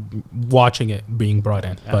 just watching it being brought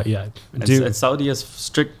in. Yeah. But yeah, And Saudi is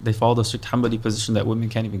strict. They follow the strict Hanbali position that women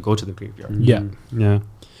can't even go to the graveyard. Yeah. Yeah.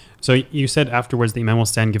 So you said afterwards the imam will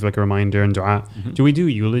stand, give like a reminder and dua. Mhm. Do we do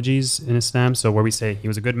eulogies in Islam? So where we say he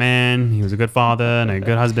was a good man, he was a good father, and a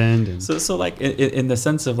good husband. And So like in the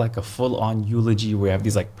sense of like a full-on eulogy where you have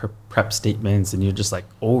these like prep statements and you're just like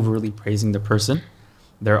overly praising the person,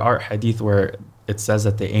 there are hadith where it says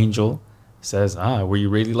that the angel says, were you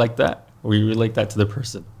really like that? Were you really like that to the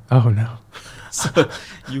person? oh no, So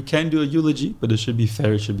you can do a eulogy, but it should be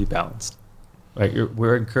fair, it should be balanced. Right?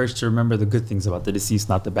 We're encouraged to remember the good things about the deceased,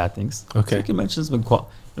 not the bad things. Okay. So you can mention some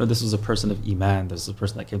this was a person of iman, this was a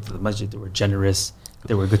person that came to the masjid, they were generous,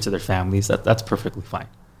 they were good to their families. That's perfectly fine.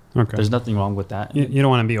 okay. There's nothing wrong with that. You don't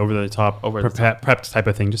want to be over the top, Over the prepped type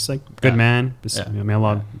of thing. Just like good Yeah. man. Just, Yeah. May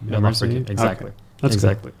Allah, May Allah forgive. Exactly. Okay. That's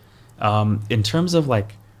exactly. In terms of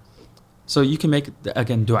like, so you can make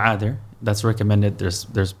again dua there. That's recommended. There's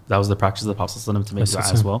that was the practice of the Prophet ﷺ to make dua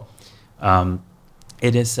as well.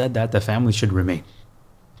 It is said that the family should remain.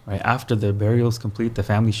 Right after the burial is complete, the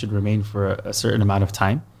family should remain for a certain amount of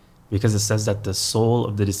time, because it says that the soul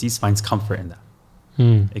of the deceased finds comfort in that.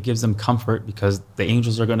 It gives them comfort because the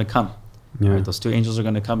angels are going to come. Yeah. Right? Those two angels are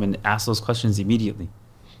going to come and ask those questions immediately.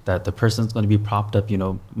 That the person's going to be propped up,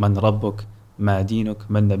 man rabbuk, ma dinuk,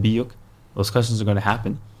 man nabiyuk. Those questions are going to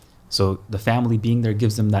happen. So the family being there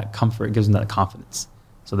gives them that comfort, gives them that confidence.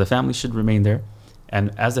 So the family should remain there.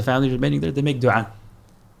 And as the family is remaining there, they make dua.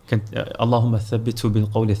 Allahumma thabbitu bil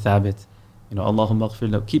qawli thabit. Allahumma aghfir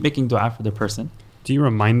lahu. Keep making dua for the person. Do you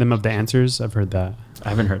remind them of the answers? I've heard that. I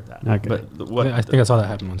haven't heard that. Okay. But what I think I saw that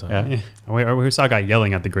happen one time. Yeah. We saw a guy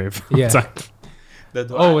yelling at the grave. Yeah. It's like, the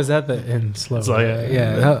dua, Oh, was that the in slow? It's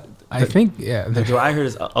like- I think yeah. the dua I heard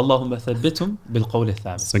is Allahumma thabbitum bil qawli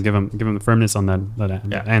thabit. so give them the firmness on that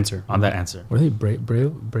Yeah. answer. On that answer. Were they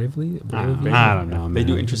bravely? I don't know. They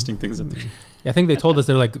do man. interesting things at the Yeah, I think they told us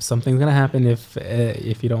they're like something's gonna happen if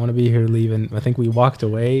you don't want to be here, leave. And I think we walked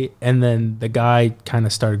away, and then the guy kind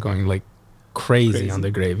of started going like crazy on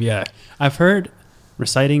the grave. Yeah, I've heard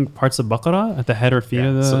reciting parts of Baqarah at the head or feet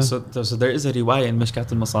of the. So there is a riwayah in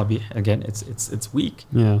Mishkat al-Masabih. Again, it's weak,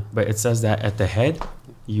 Yeah. but it says that at the head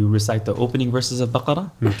you recite the opening verses of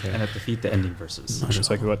Baqarah, Okay. and at the feet the ending verses. Just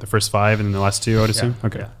like what the first 5 and then the last 2, I would assume. Yeah,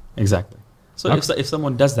 Okay. yeah, exactly. So if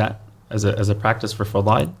someone does that as a practice for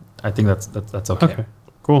fadail, I think that's okay. Okay.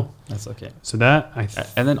 Cool. That's okay. So that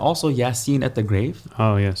And then also Yasin at the grave,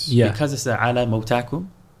 oh yes. Yeah. because it's ala mawtakum,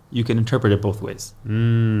 you can interpret it both ways.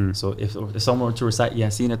 Mm. So if someone were to recite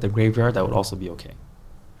Yasin at the graveyard, that would also be okay.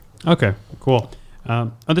 Okay. Cool.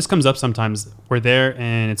 This comes up sometimes. We're there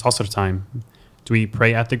and it's also time. Do we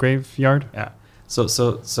pray at the graveyard? Yeah. So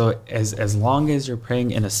as long as you're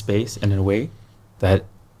praying in a space and in a way that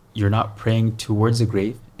you're not praying towards a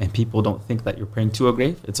grave and people don't think that you're praying to a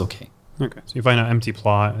grave, it's okay. Okay. So you find an empty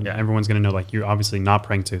plot and Yeah. everyone's going to know like you're obviously not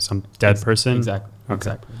praying to some dead person. Exactly. Okay.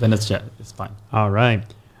 Exactly. Then it's fine. All right.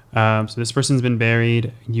 So this person's been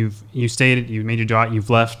buried. You made your dua. You've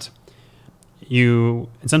left. and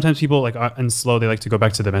sometimes people like and slow, they like to go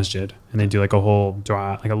back to the masjid and they do like a whole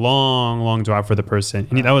dua, like a long dua for the person.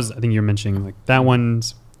 And that was, I think you're mentioning like that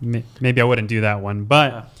one's, maybe I wouldn't do that one,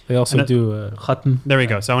 but they also do khatm. There we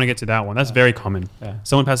go. So I want to get to that one. That's very common.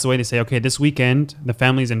 Someone passes away, they say, okay, this weekend the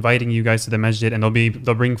family's inviting you guys to the masjid and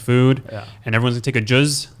they'll bring food and everyone's gonna take a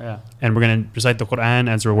juz and we're gonna recite the Quran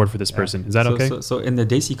as a reward for this person. Is that okay? So in the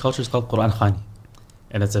Desi culture, it's called Quran Khani,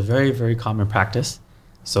 and it's a very, very common practice.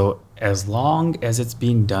 So as long as it's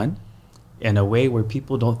being done in a way where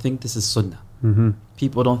people don't think this is sunnah,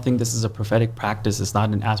 people don't think this is a prophetic practice, it's not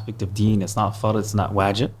an aspect of deen, it's not fard, it's not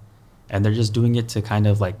wajib, and they're just doing it to kind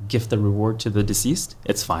of like gift the reward to the deceased,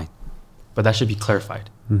 it's fine. But that should be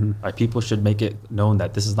clarified. Right? People should make it known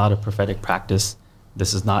that this is not a prophetic practice,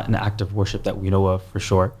 this is not an act of worship that we know of for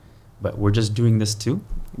sure, but we're just doing this to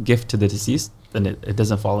gift to the deceased, then it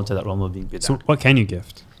doesn't fall into that realm of being bid'ah. So what can you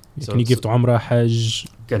gift? Can you gift Umrah, Hajj?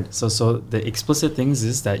 Good. So the explicit things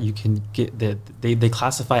is that you can get they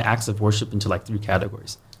classify acts of worship into like 3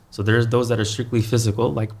 categories. So there's those that are strictly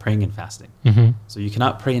physical, like praying and fasting. So you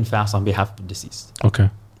cannot pray and fast on behalf of the deceased. Okay.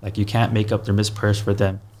 Like you can't make up their missed prayers for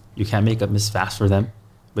them. You can't make up missed fasts for them,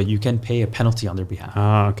 but you can pay a penalty on their behalf.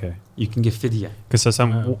 Okay. You can give fidyah. Because so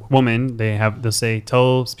some woman, they'll say,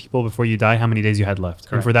 tell people before you die how many days you had left.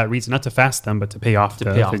 Correct. And for that reason, not to fast them, but to pay off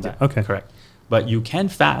that. Okay. Correct. But you can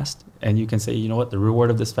fast and you can say, you know what, the reward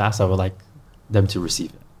of this fast, I would like them to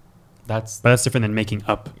receive it. But that's different than making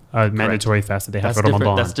up a mandatory fast that they have for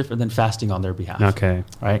Ramadan. That's different than fasting on their behalf. Okay.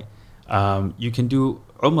 Right? You can do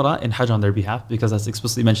Umrah and Hajj on their behalf because that's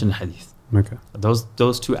explicitly mentioned in Hadith. Okay.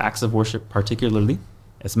 Those 2 acts of worship particularly,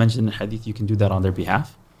 it's mentioned in Hadith, you can do that on their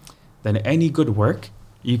behalf. Then any good work,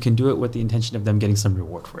 you can do it with the intention of them getting some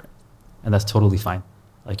reward for it. And that's totally fine.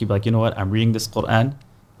 Like you'd be like, you know what, I'm reading this Quran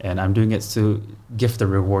and I'm doing it to gift the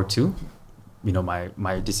reward to, you know,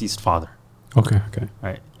 my deceased father. Okay.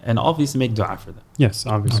 Right. And obviously make dua for them. Yes,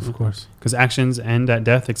 obviously. Of course. Because actions end at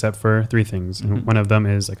death except for 3 things. And one of them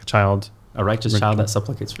is like a child. A righteous child that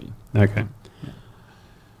supplicates for you. Okay.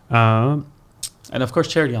 And of course,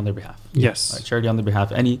 charity on their behalf. Yes. Right? Charity on their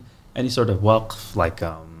behalf. Any sort of waqf, like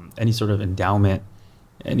any sort of endowment,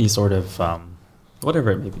 any sort of whatever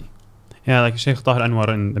it may be. Yeah, like Sheikh Tahir Anwar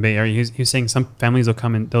in the Bay Area, he was saying some families will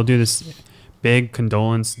come and they'll do this big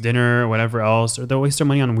condolence dinner or whatever else, or they'll waste their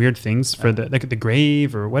money on weird things for the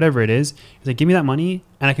grave or whatever it is. He's like, give me that money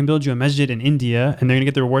and I can build you a masjid in India and they're going to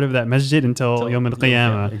get the reward of that masjid until Yawm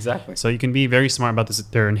al-Qiyamah. Exactly. So you can be very smart about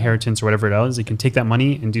their inheritance or whatever it is. You can take that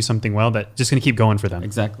money and do something well that's just going to keep going for them.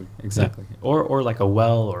 Exactly. Yeah. Or like a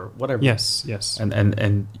well or whatever. Yes.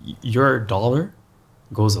 And your dollar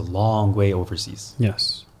goes a long way overseas.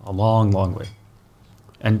 Yes. A long way.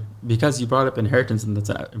 And because you brought up inheritance, and that's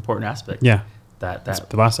an important aspect. Yeah. That's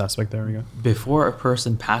the last aspect. There we go. Before a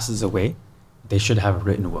person passes away, they should have a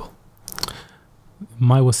written will.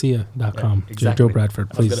 Mywasiya.com. Exactly. Joe Bradford,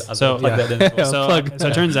 please. So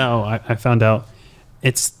it turns out I found out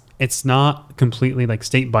it's not completely like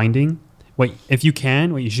state binding. What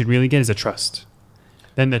you should really get is a trust.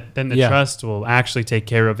 Then the trust will actually take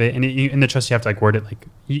care of it, and in the trust you have to like word it like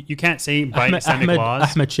you can't say by Islamic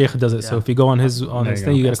laws. Ahmed Sheikh does it. So if you go on his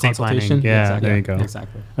thing, you get a consultation. There you go.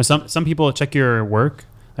 Exactly. Or some people check your work.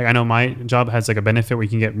 Like I know my job has like a benefit where you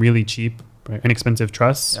can get really cheap, inexpensive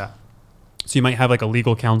trusts. Yeah. So you might have like a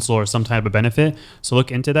legal counsel or some type of benefit. So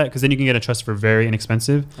look into that because then you can get a trust for very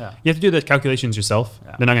inexpensive. Yeah. You have to do the calculations yourself.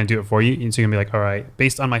 Yeah. They're not going to do it for you. So you're going to be like, all right,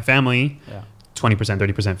 based on my family, 20%, 30%,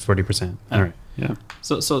 40%. All right. Yeah.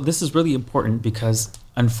 So this is really important because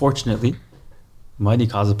unfortunately, money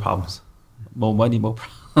causes problems. More money, more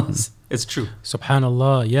problems. It's true.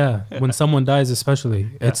 Subhanallah. Yeah. When someone dies, especially,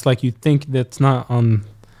 it's like you think that's not on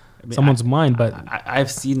someone's mind, but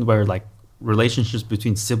I've seen where like relationships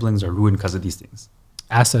between siblings are ruined because of these things.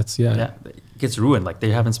 Assets. Yeah. It gets ruined. Like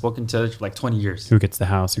they haven't spoken to for like 20 years. Who gets the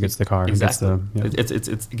house? Who gets the car? Exactly. Who gets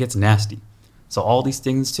It gets nasty. So all these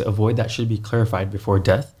things to avoid that should be clarified before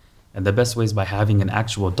death. And the best way is by having an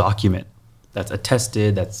actual document that's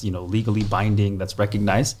attested, that's legally binding, that's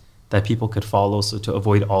recognized, that people could follow, so to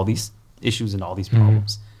avoid all these issues and all these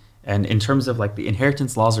problems. And in terms of like the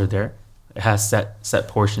inheritance laws are there, it has set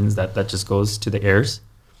portions that just goes to the heirs.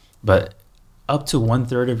 But up to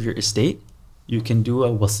 1/3 of your estate, you can do a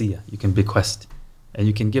wasiyah, you can bequest, and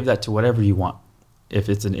you can give that to whatever you want. If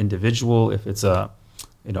it's an individual, if it's a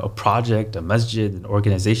project, a masjid, an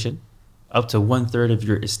organization, up to 1/3 of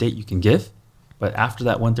your estate you can give. But after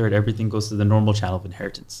that 1/3, everything goes to the normal channel of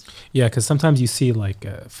inheritance. Yeah, because sometimes you see like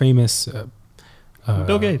famous...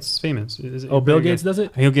 Bill Gates, famous. Bill Gates does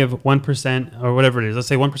it? He'll give 1% or whatever it is. Let's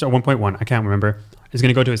say 1% or 1.1. I can't remember. is going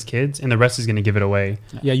to go to his kids, and the rest is going to give it away.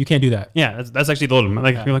 Yeah, you can't do that. Yeah, that's actually the ultimate.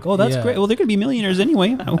 Like you're like, oh, that's Yeah. great. Well, they're going to be millionaires anyway.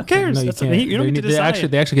 Who cares? No, you That's can't. you don't get to decide.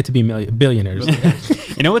 They actually get to be billionaires.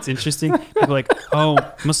 You know what's interesting? People are like, oh,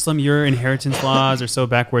 Muslim, your inheritance laws are so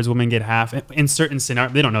backwards. Women get half. In certain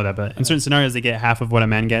scenarios, they don't know that, but in certain scenarios, they get half of what a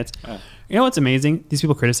man gets. You know what's amazing? These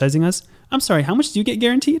people criticizing us. I'm sorry. How much do you get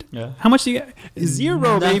guaranteed? Yeah. How much do you get?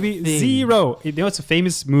 Zero, baby. Nothing. Zero. You know, it's a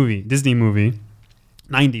famous movie, Disney movie.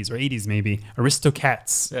 90s or 80s maybe,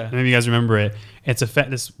 Aristocats. Yeah. Maybe you guys remember it. It's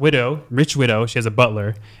this widow, rich widow. She has a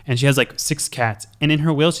butler, and she has like 6 cats. And in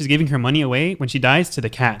her will, she's giving her money away when she dies to the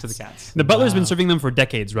cats. To the cats. The butler's been serving them for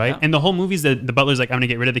decades, right? Yeah. And the whole movie's the butler's like, I'm gonna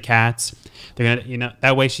get rid of the cats. They're gonna,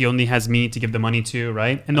 that way she only has me to give the money to,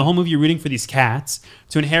 right? And the whole movie you're rooting for these cats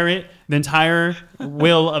to inherit the entire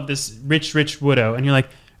will of this rich widow, and you're like.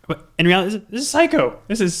 But in reality, this is psycho.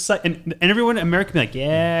 And everyone in America be like,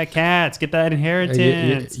 yeah, cats, get that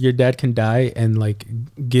inheritance. Your dad can die and like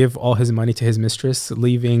give all his money to his mistress,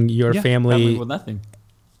 leaving your family with nothing.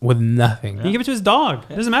 with nothing. You give it to his dog.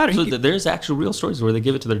 It doesn't matter. So there's actual real stories where they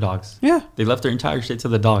give it to their dogs. Yeah. They left their entire shit to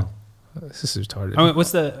the dog. This is retarded. Oh,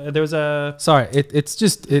 there was a... Sorry,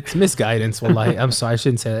 it's misguidance. Wallahi, I'm sorry, I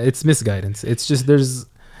shouldn't say that. It's misguidance. It's just there's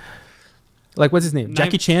like what's his name?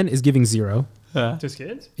 Jackie Chan is giving 0. To his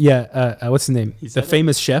kids? Yeah, what's his name? The said it?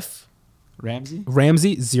 famous chef Ramsey?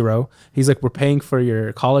 Ramsey 0. He's like, we're paying for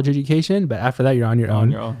your college education, but after that, you're on your own.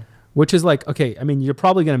 On your own. Which is like, okay, I mean, you're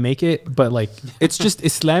probably gonna make it, but like, it's just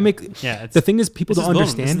Islamic. Yeah. The thing is, people don't This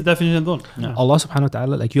is the understand. definition of dhulm. Yeah. Allah subhanahu wa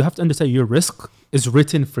ta'ala, like you have to understand your risk is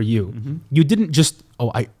written for you. Mm-hmm. You didn't just,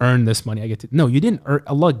 I earn this money, I get to. No, you didn't earn.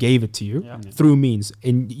 Allah gave it to you Yeah. through means,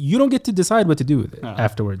 and you don't get to decide what to do with it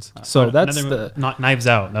afterwards. So that's Another the. not Knives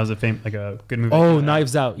Out. That was a good movie. Oh,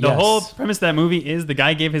 Knives Out. The yes. whole premise of that movie is the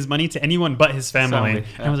guy gave his money to anyone but his family. Family,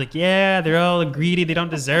 And I was like, yeah, they're all greedy. They don't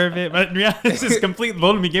deserve it. But in reality, this is complete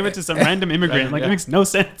dhulm. He gave it to some random immigrant. Like, it makes no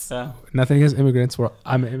sense. Yeah. Nothing against immigrants. Well,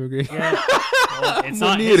 I'm an immigrant. Yeah. Well, it's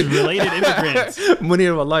not his related immigrants.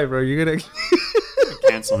 Munir wallahi, bro. You're gonna.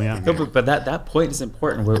 Cancel me out. No, but that point is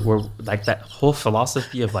important. Where like that whole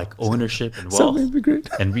philosophy of like ownership and Some wealth immigrant.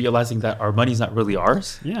 and realizing that our money's not really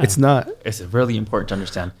ours. Yeah. It's not. It's really important to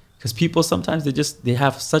understand because people sometimes they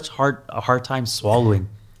have such a hard time swallowing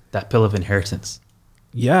that pill of inheritance.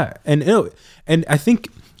 Yeah, and I think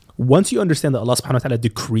once you understand that Allah subhanahu wa ta'ala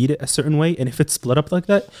decreed it a certain way, and if it's split up like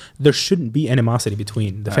that, there shouldn't be animosity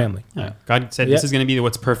between the family. Yeah. God said this is going to be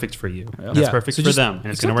what's perfect for you. That's Yeah. perfect So for just them.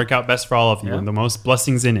 And it's going to work out best for all of you. Yeah. And the most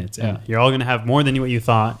blessings in it. And Yeah. you're all going to have more than what you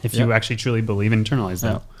thought if you Yeah. actually truly believe and internalize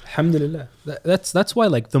that. Alhamdulillah. That's why,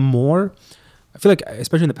 like, the more I feel like,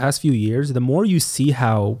 especially in the past few years, the more you see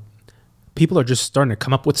how people are just starting to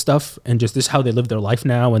come up with stuff and just this is how they live their life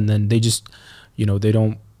now, and then they just, they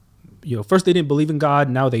don't. First they didn't believe in God,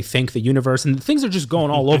 now they thank the universe, and things are just going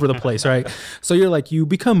all over the place, right? So you're like, you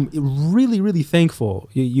become really, really thankful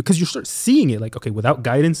because you start seeing it like, okay, without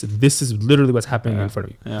guidance, this is literally what's happening in front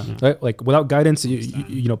of you. Yeah. Right? Like without guidance,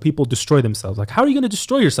 people destroy themselves. Like, how are you going to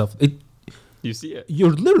destroy yourself? You see it.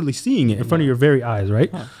 You're literally seeing it in front of your very eyes,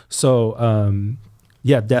 right? So,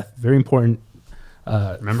 death, very important.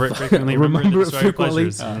 Remember it frequently. Remember it destroy your frequently.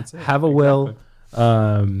 pleasures, and that's it. Have a will.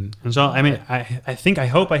 Inshallah, I mean, I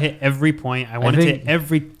hope I hit every point. I want to hit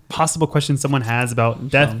every possible question someone has about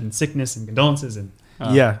death and sickness and condolences. And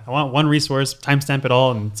Yeah. I want one resource, timestamp it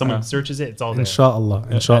all, and someone searches it. It's all there. Inshallah.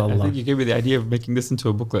 I Inshallah. think you gave me the idea of making this into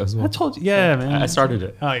a booklet as well. I told you. Yeah, man. I started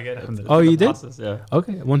it. Oh, you get it. Oh, you did? Process, yeah.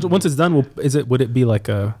 Okay. Once it's done, would it be like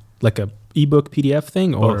a ebook PDF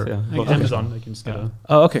thing or? Both, yeah. Like Amazon, you can just get a...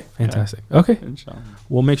 Oh, okay. Fantastic. Okay. Inshallah.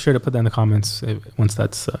 We'll make sure to put that in the comments once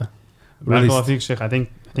that's released. Barakallahu feek, Sheikh. I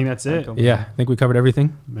think that's it. Yeah, I think we covered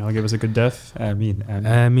everything. May Allah give us a good death. Ameen.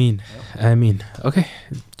 Ameen. Okay.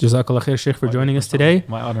 Jazakallah khair, Sheikh, for joining us today.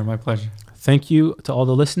 My honor, my pleasure. Thank you to all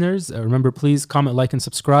the listeners. Remember, please comment, like, and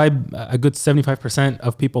subscribe. A good 75%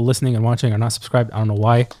 of people listening and watching are not subscribed. I don't know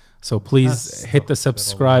why. So please hit the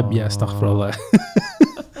subscribe. Yeah, astaghfirullah.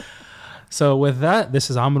 So with that, this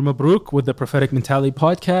is Amr Mabrook with the Prophetic Mentality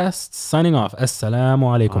Podcast, signing off. Assalamu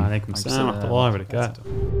alaikum. Wa alaikum assalam wa rahmatullahi wa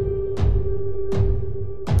barakatuh.